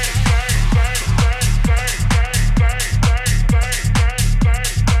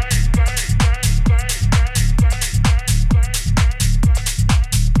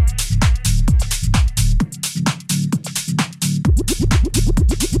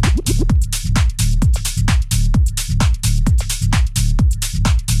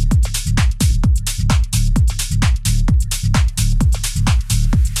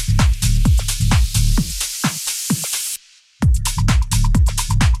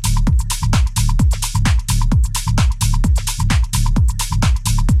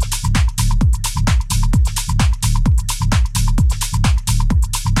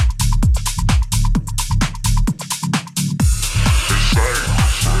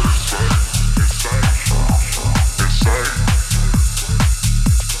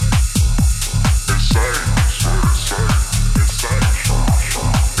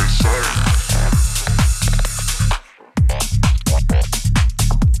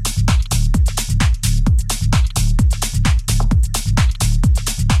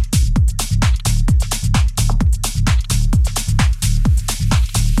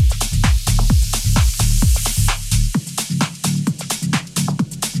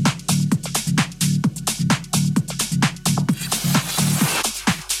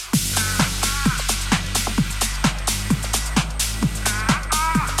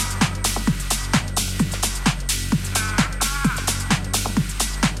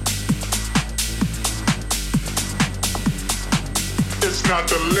 It's not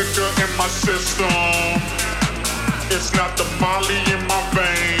the liquor in my system. It's not the Molly in my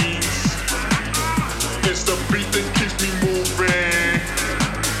veins. It's the beat that keeps me moving.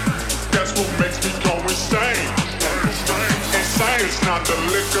 That's what makes me go insane. Insane. It's not the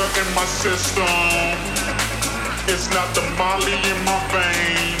liquor in my system. It's not the Molly in my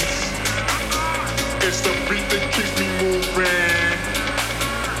veins. It's the beat that keeps me moving.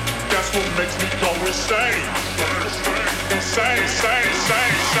 That's what makes me go insane. Insane, insane,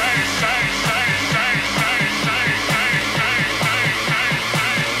 insane, insane, insane, insane, insane, insane, insane,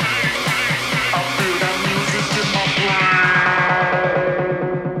 I feel that music in my brain.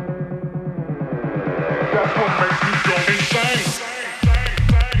 That's what makes me go insane.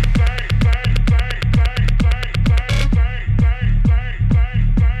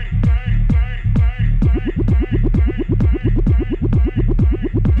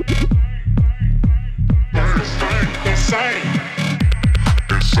 Insane.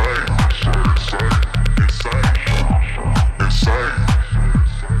 Insane.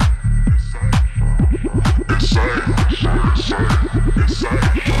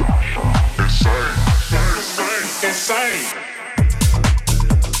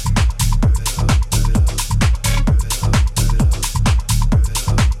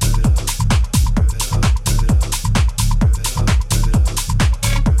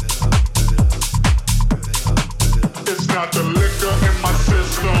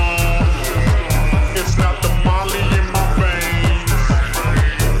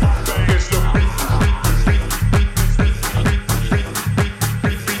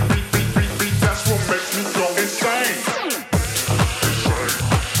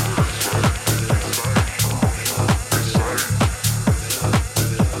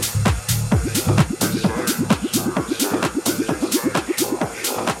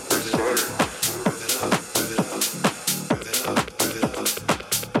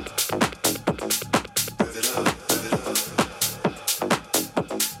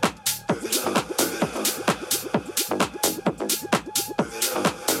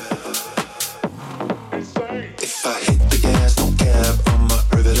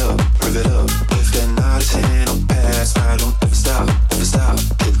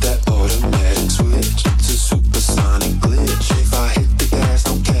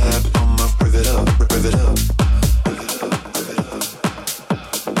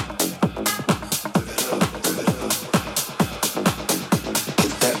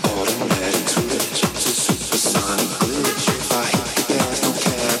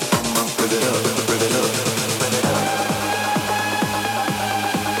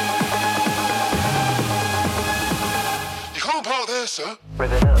 dancer.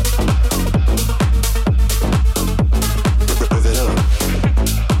 Breathe it up. Breathe it up.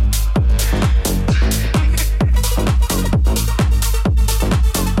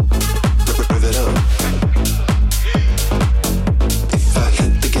 Breathe it up. If I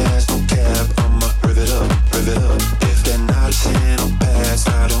hit the gas, no cab, I'ma breathe it up, breathe it up. If they're not 10 on pass,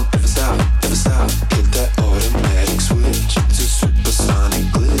 I don't ever stop, ever stop. Hit that automatic switch to supersonic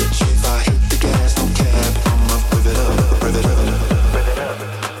glitch. If I hit the gas, no cab, I'ma breathe it up, breathe it up, breathe it up.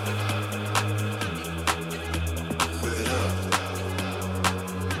 Breathe it up.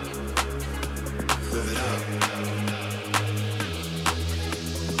 Breathe it up.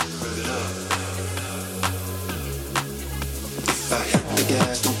 Breathe it up. If I hit the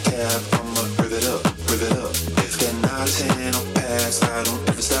gas, no cab, I'ma breathe it up, breathe it up. If they're not 10 or pass, I don't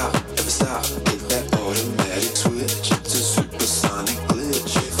ever stop, ever stop. Hit that automatic switch to supersonic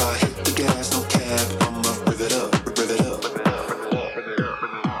glitch. If I hit the gas, no cab, I'ma breathe it up, breathe it up.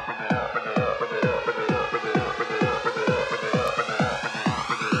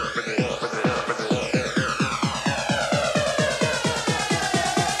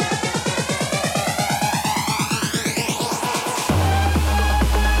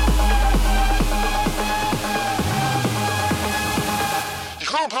 You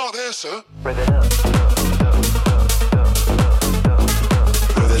can't park there, sir. Breathe it up.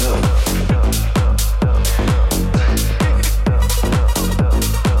 Breathe it up.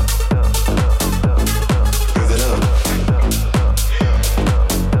 Breathe it up.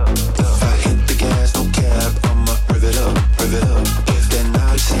 If I hit the gas, no cab, I'ma breathe it up, breathe it up. If they're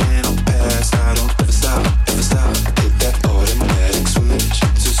not 10 or pass, I don't ever stop, ever stop. Hit that automatic switch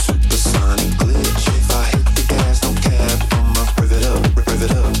to supersonic glitch. If I hit the gas, no cab, I'ma breathe it up, breathe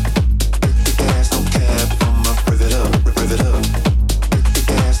it up. Hit the gas, no cab, I'ma breathe it up, breathe it up. Hit the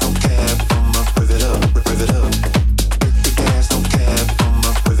gas, no cab, I'ma breathe it up, breathe it up. Hit the gas, no cab,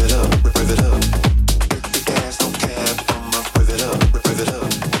 I'ma breathe it up, breathe it up. Hit the gas, no cab, I'ma breathe it up, breathe it up.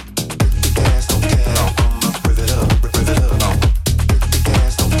 Hit the gas, no cab, I'ma breathe it up, breathe it up. Hit the gas,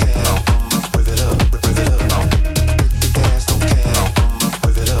 no cab, I'ma breathe it up, breathe it up. Hit the gas, no cab, I'ma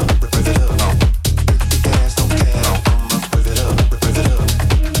breathe it up, breathe it up. Hit the gas, no cab, I'ma breathe it up, breathe it up. Hit the gas, no cab, I'ma breathe it up, breathe it up.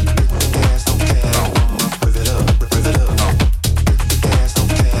 Hit the gas, no cab, I'ma breathe it up, breathe it up. Hit the gas,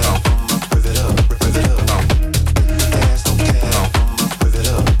 no cab, I'ma breathe it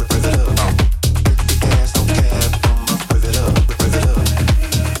up, breathe it up. Hit the gas, no cab, I'ma breathe it up, breathe it up.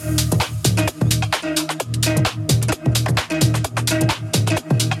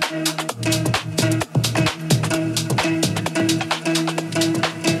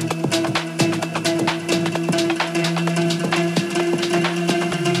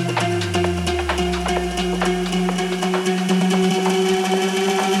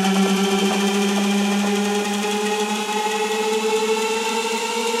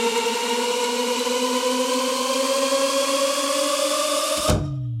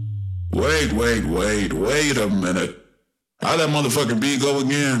 Wait a minute. How that motherfucking beat go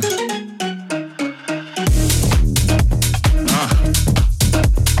again?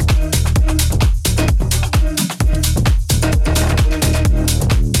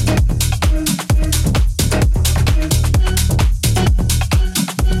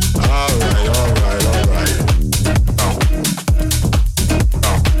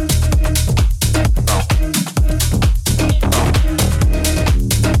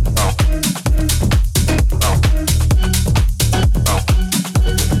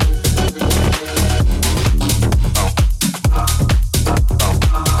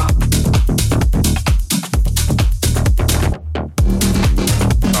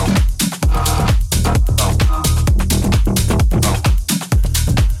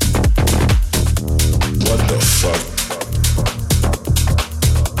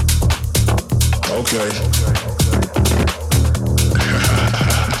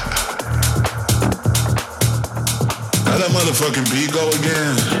 How that motherfucking beat go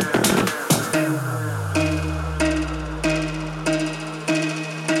again?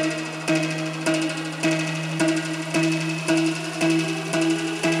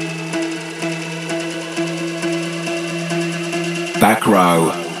 Backrow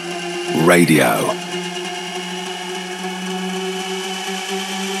Radio.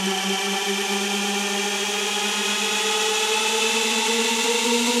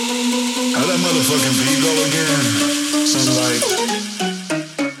 How that motherfucking beat go again? Something like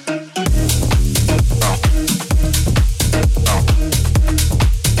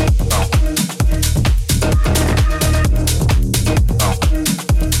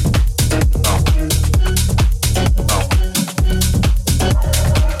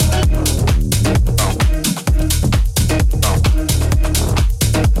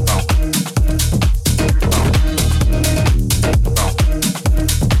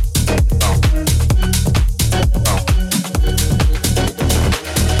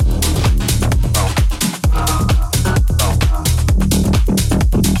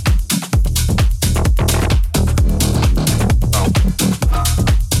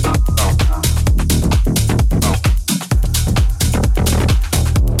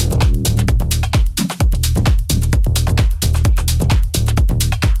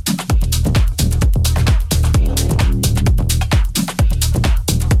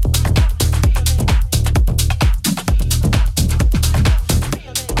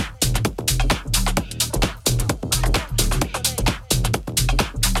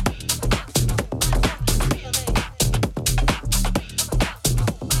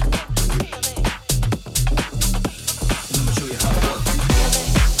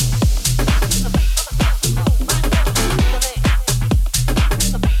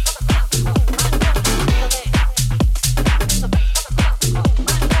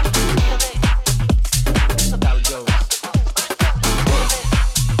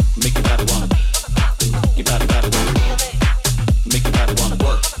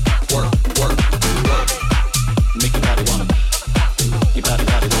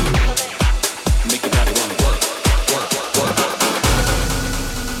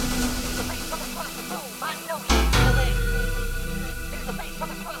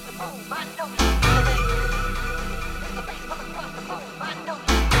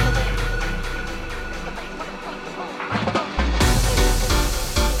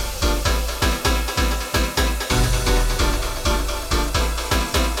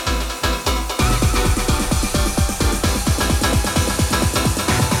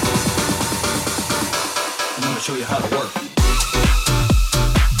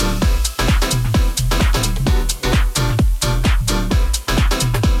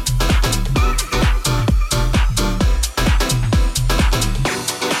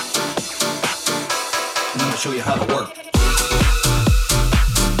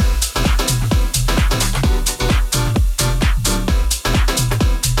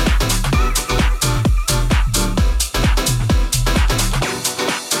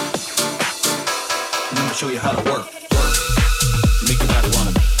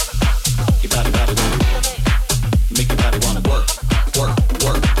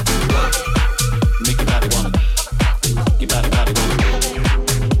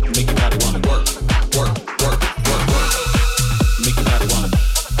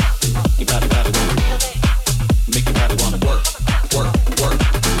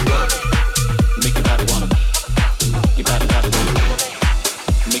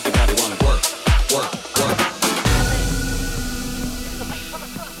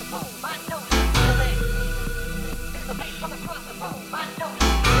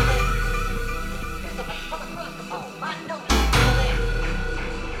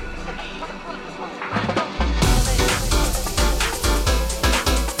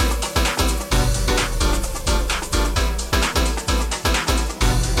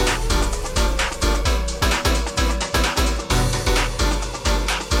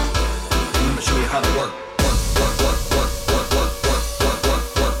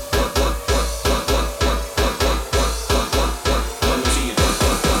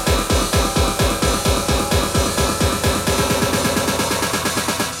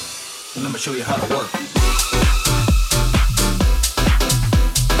show you how to work.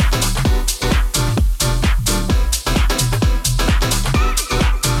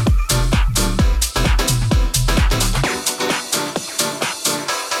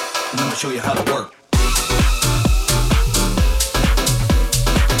 Show you how to work.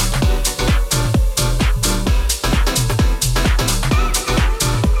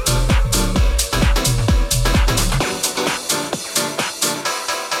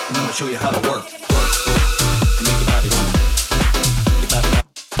 I'm gonna show you how to work. And make your body run. Your body run.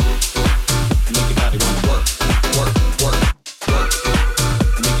 And make your body run. Work.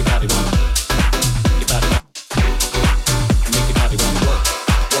 And make your body run. Your body run. And make your body run. Work.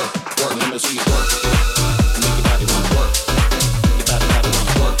 Let me see you work. And make your body run. Work. Your body run.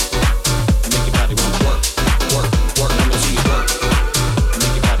 Work. And make your body run. Work. Let me see you work. And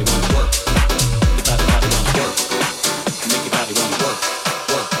make your body run. Work. Your body run. Work. And make your body run. Work.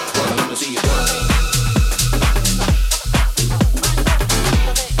 Let me see you work.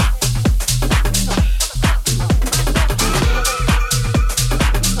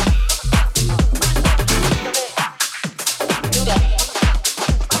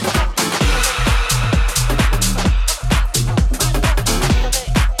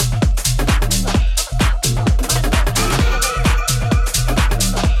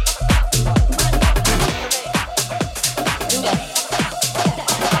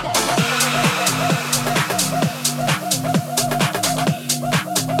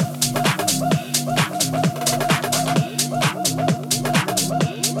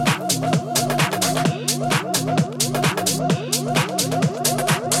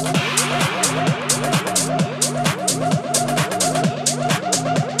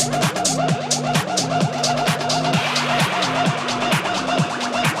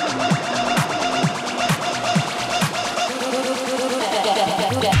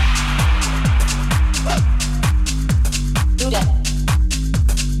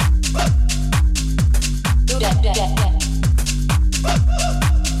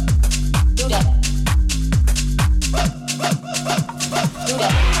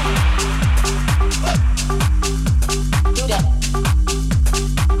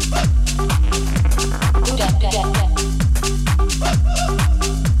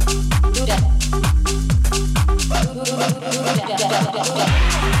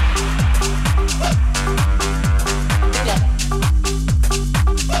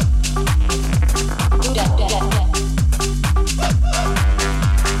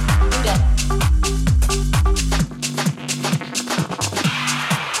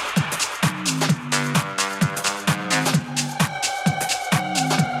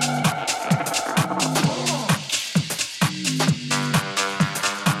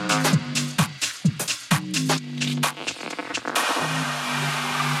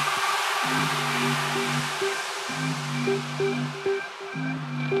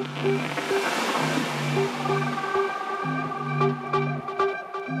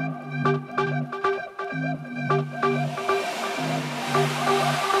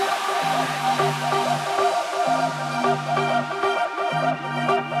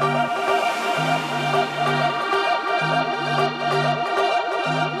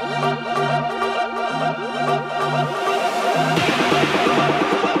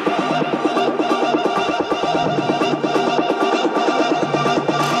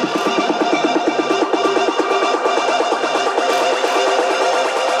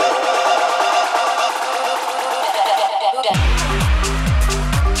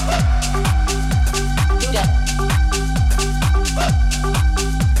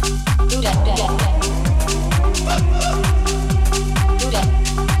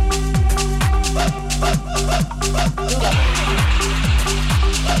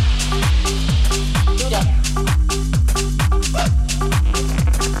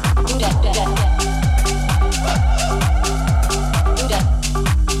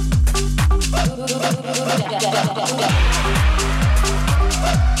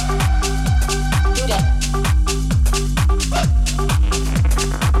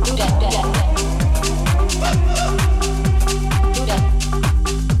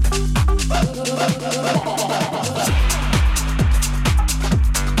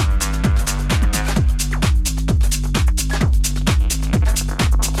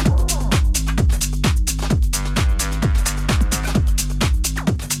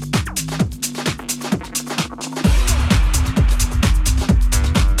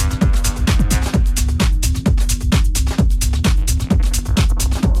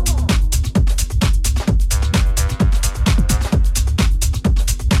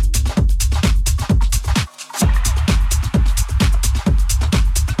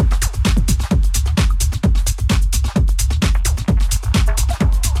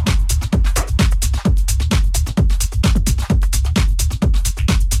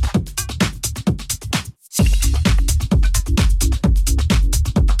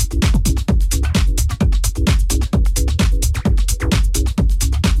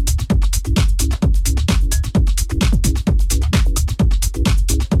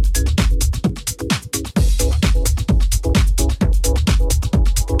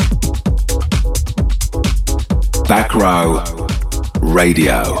 Backrow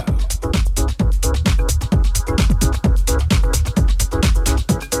Radio.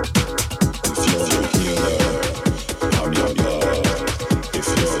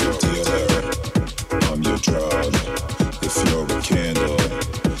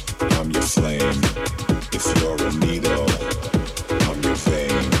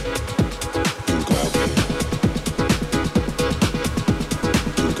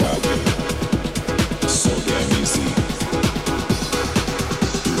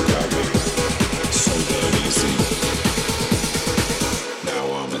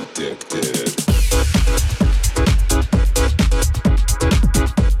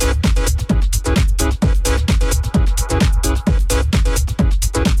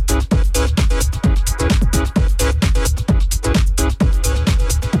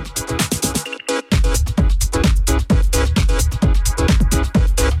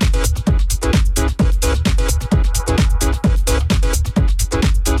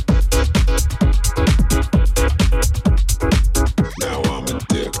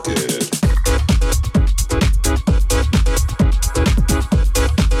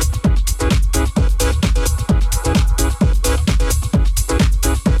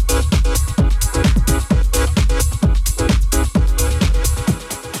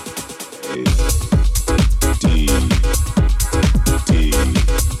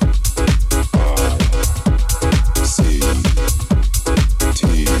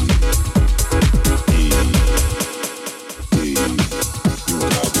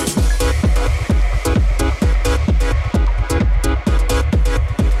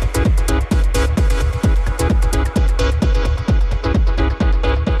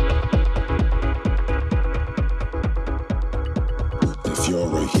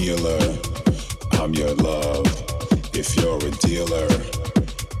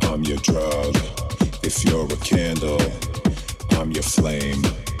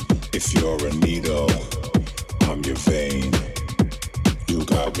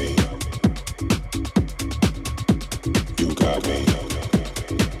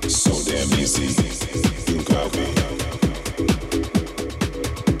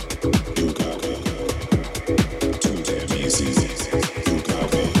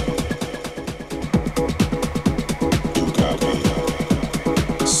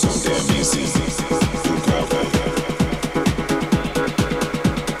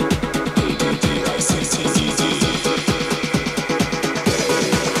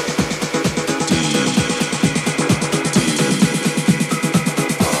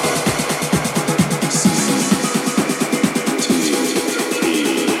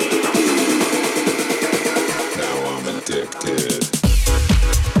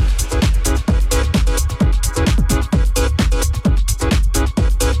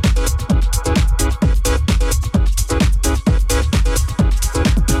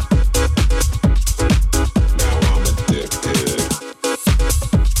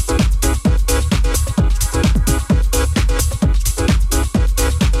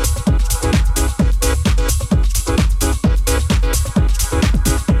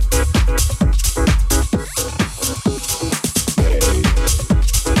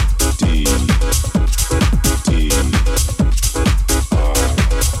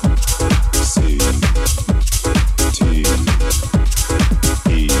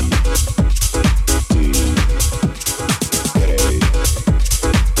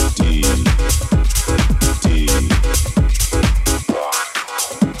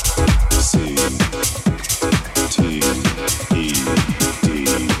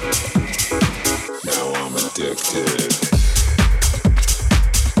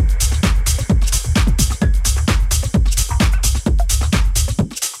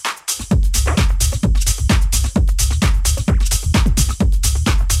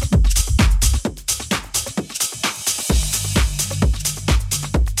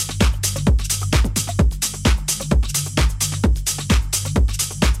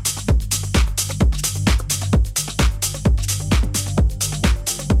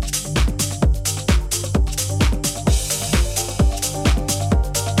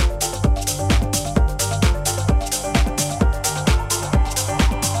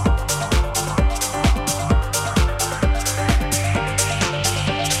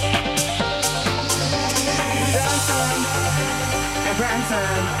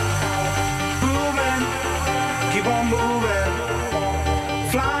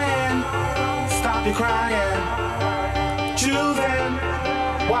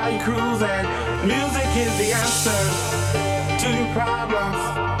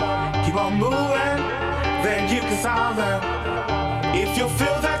 If you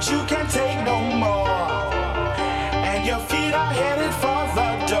feel that you can take no more,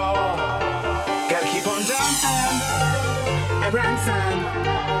 prancing,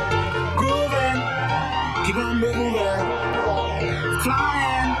 grooving, keep on moving,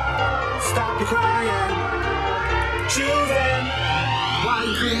 flying, stop your crying, choosing, while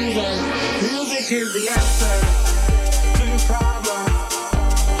you're cruising. Music is the answer to your problems.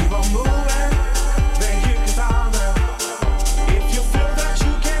 Keep on moving, then you can solve them. If you feel that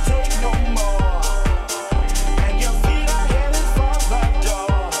you can't take no more, and your feet are headed for the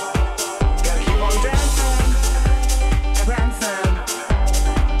door, gotta keep on dancing and prancing,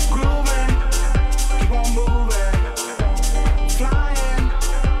 grooving, keep on moving, flying,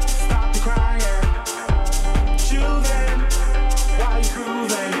 stop your crying, choosing while you're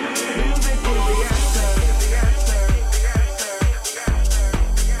cruising. Music is the answer.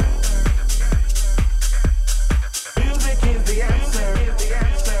 Music is the answer. Music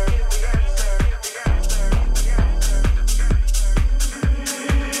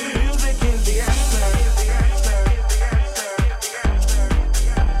is the answer. Music is the answer.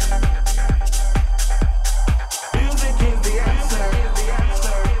 Music is the answer.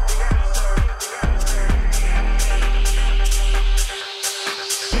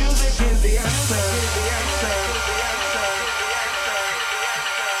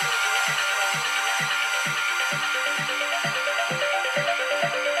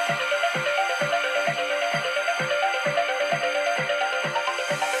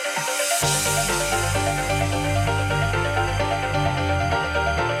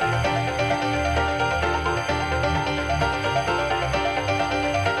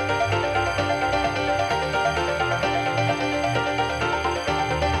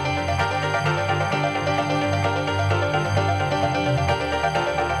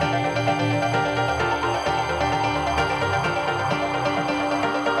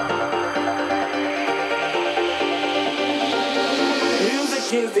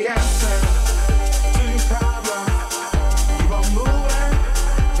 Music is the answer to your problem. Keep on moving,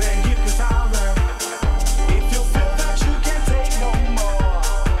 then you can solve them. If you feel that you can't take no more,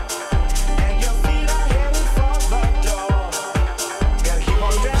 and your feet are headed for the door, gotta keep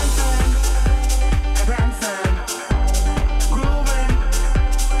on dancing and prancing, grooving,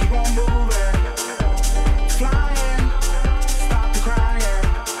 keep on moving, flying, stop your crying,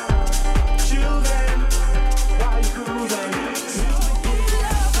 choosing while you're cruising.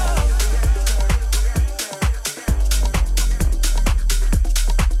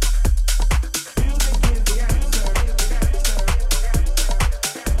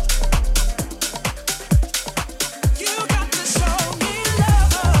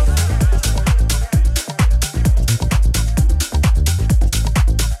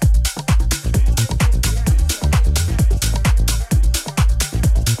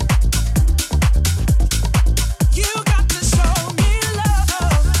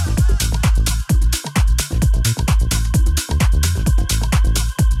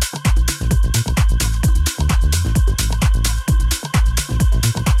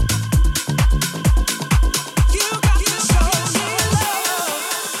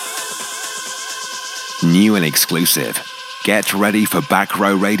 New and exclusive. Get ready for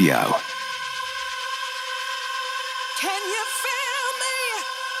Backrow Radio. Can you feel me?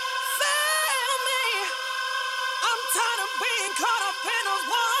 Feel me? I'm tired of being caught up in those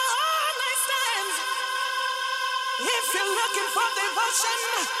one-night stands. If you're looking for devotion,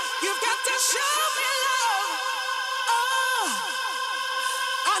 you've got to show me love. Oh,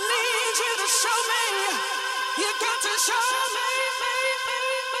 I need you to show me. You got to show me.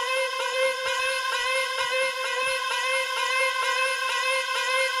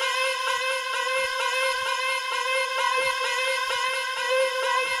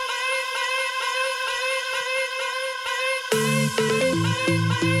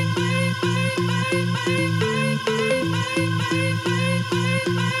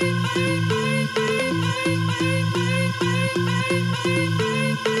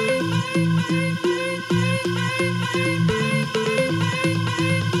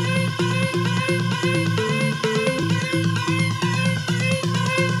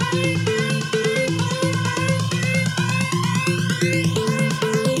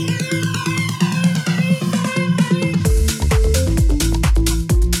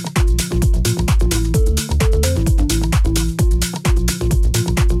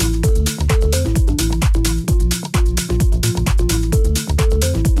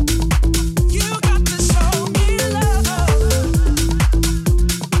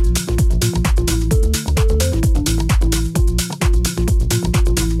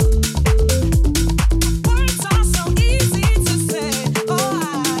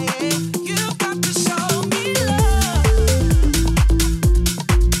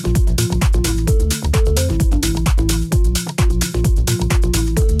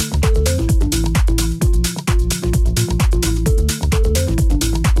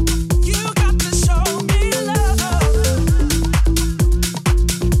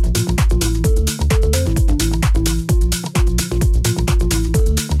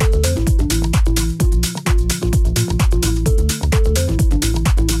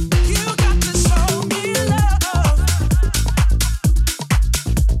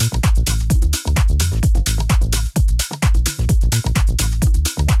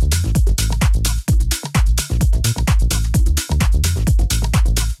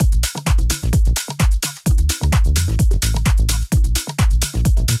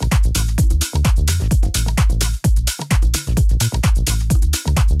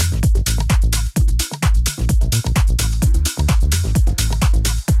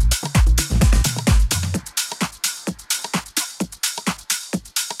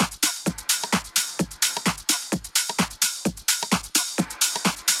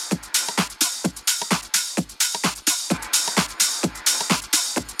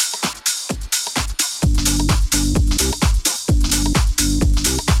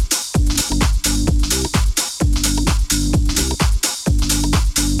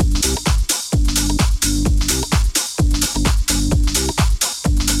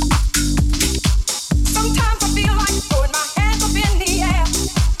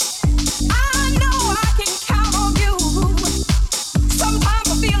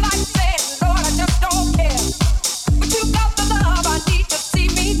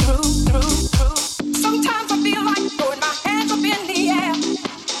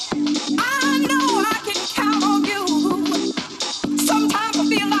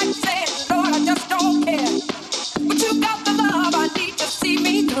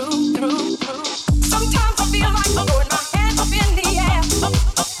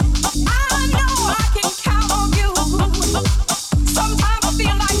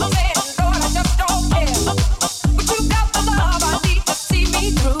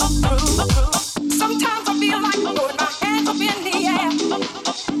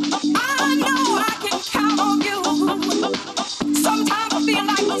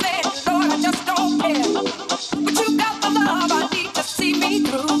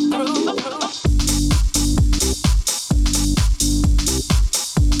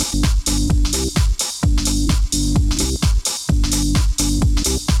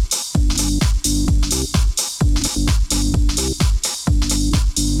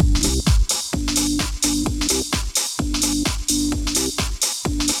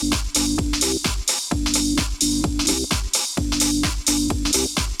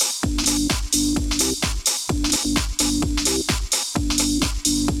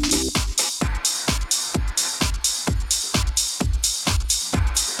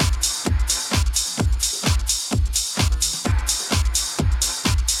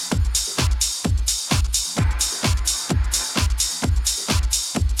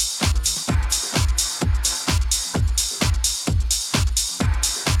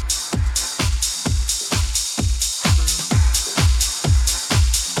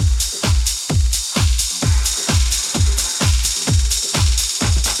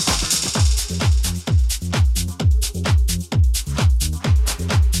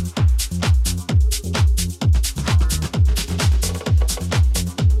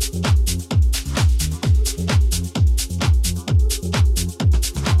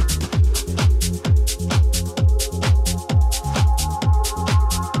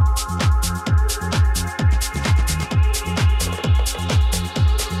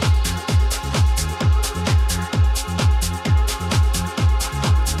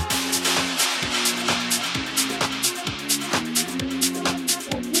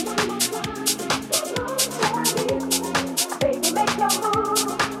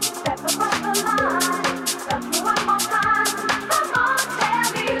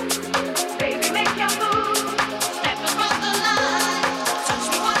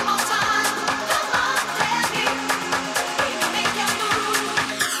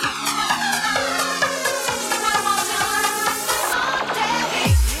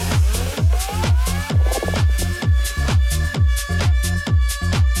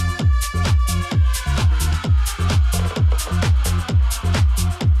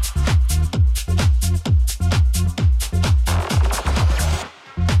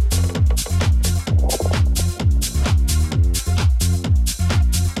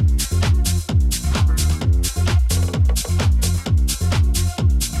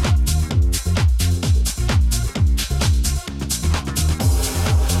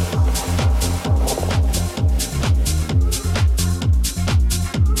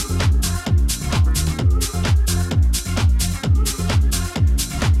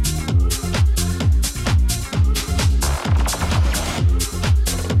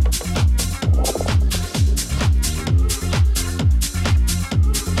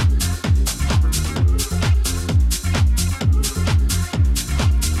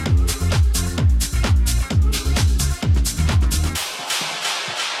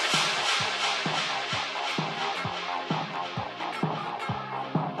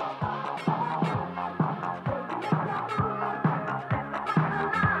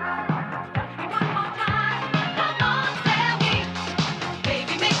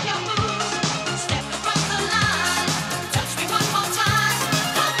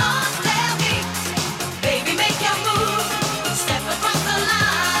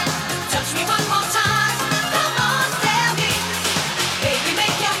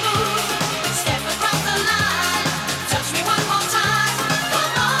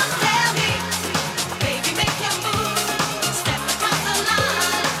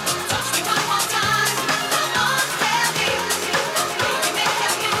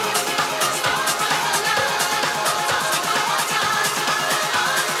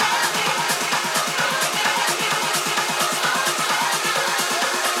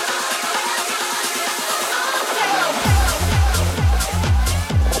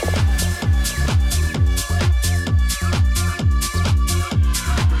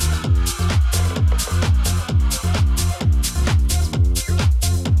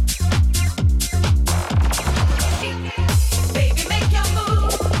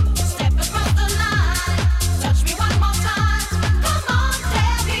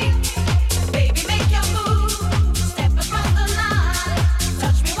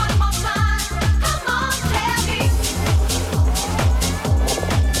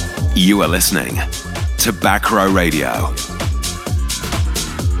 You are listening to Backrow Radio.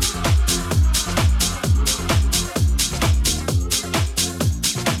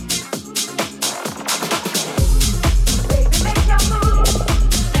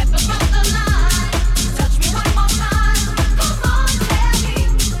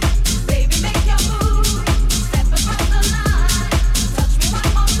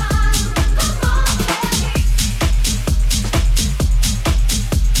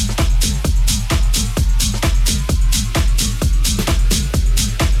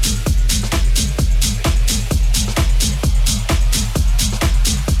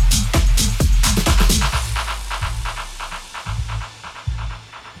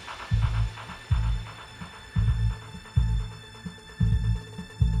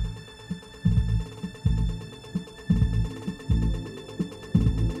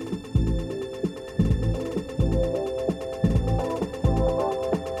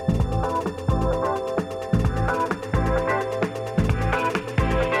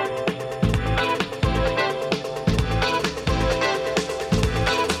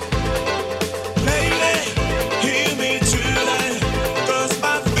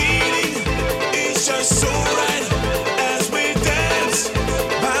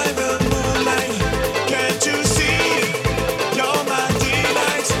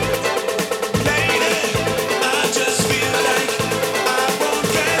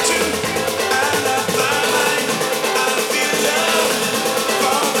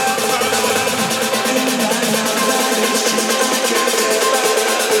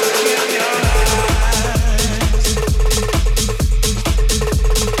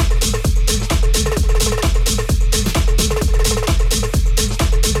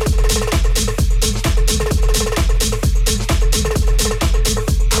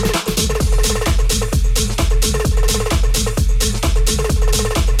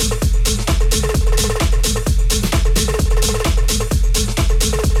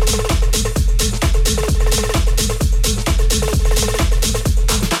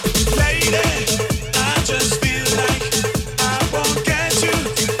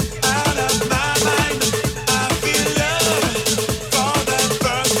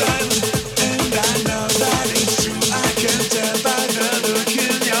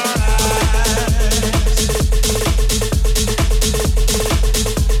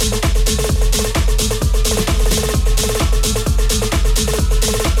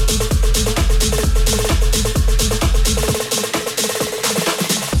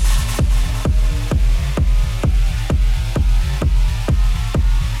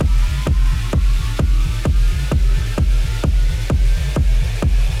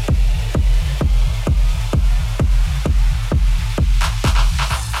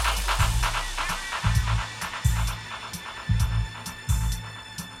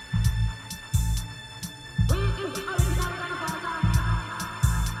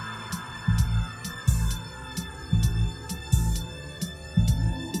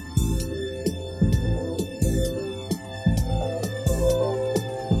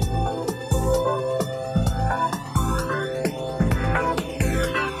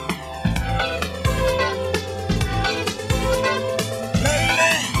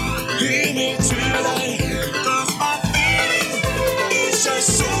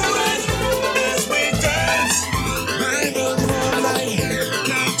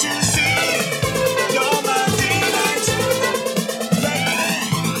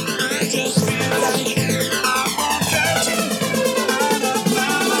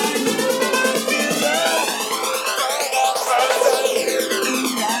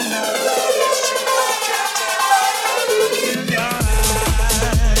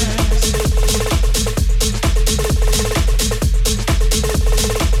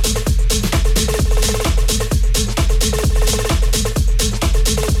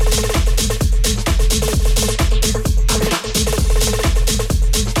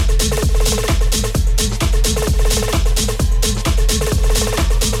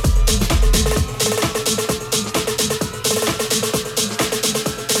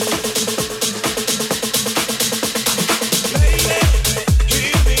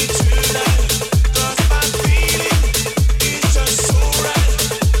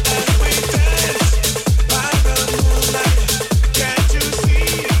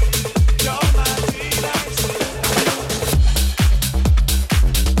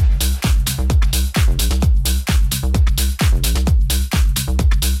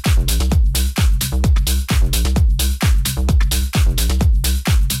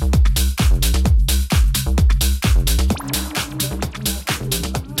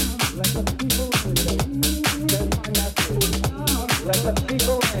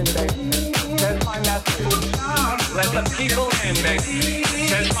 in, baby.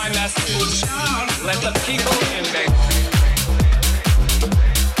 Send my message. Let the people in, baby.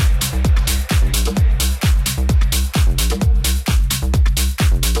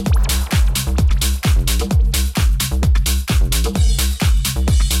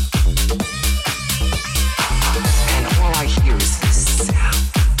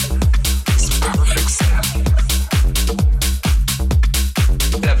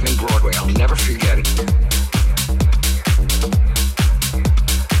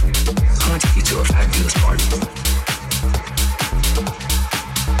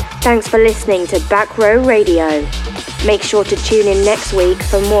 Thanks for listening to Backrow Radio. Make sure to tune in next week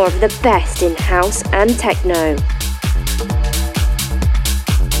for more of the best in house and techno.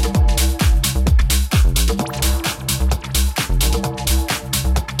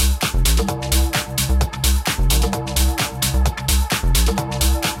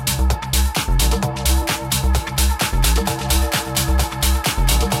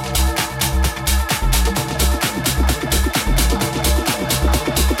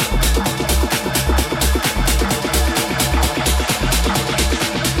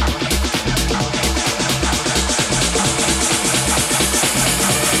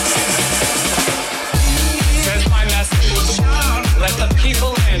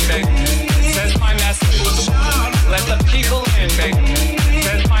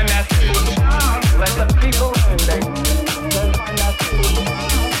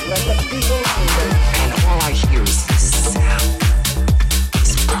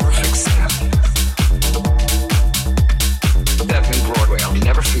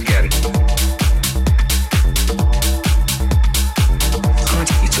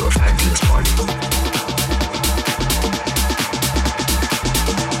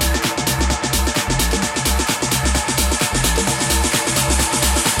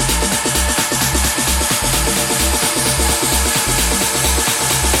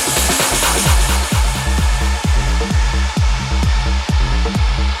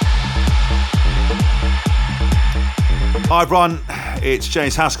 Hi everyone, it's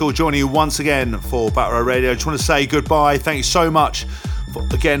James Haskell joining you once again for Backrow Radio. I just want to say goodbye. Thank you so much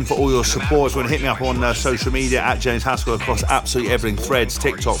for all your support. If you want to hit me up on social media at James Haskell across absolutely everything: Threads,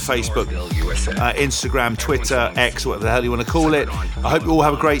 TikTok, Facebook, Instagram, Twitter, X, whatever the hell you want to call it. I hope you all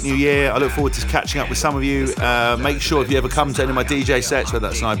have a great new year. I look forward to catching up with some of you. Make sure if you ever come to any of my DJ sets, whether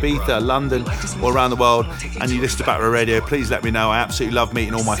that's in Ibiza, London or around the world, and you listen to Backrow Radio, please let me know. I absolutely love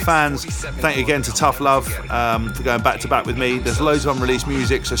meeting all my fans. Thank you again to Tough Love for going back to back with me. There's loads of unreleased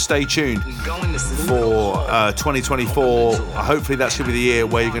music, so stay tuned for 2024. Hopefully that's going to be the year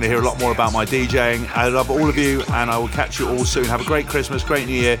where you're going to hear a lot more about my DJing. I love all of you, and I will catch you all soon. Have a great Christmas, great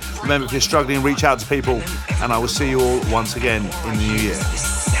New Year. Remember, if you're struggling, reach out to people, and I will see you all once again in the new year.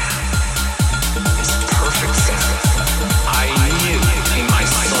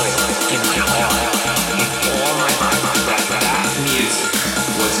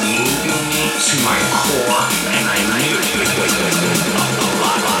 To my core, and I knew it was a lot,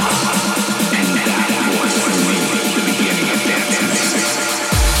 and that was for me the beginning of dancing.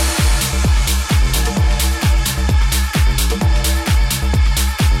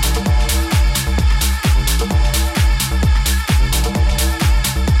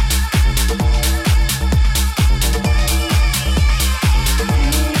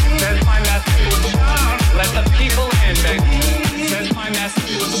 There's my message. Let the people in, baby. There's my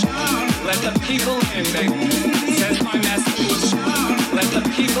message. Let the people in, baby.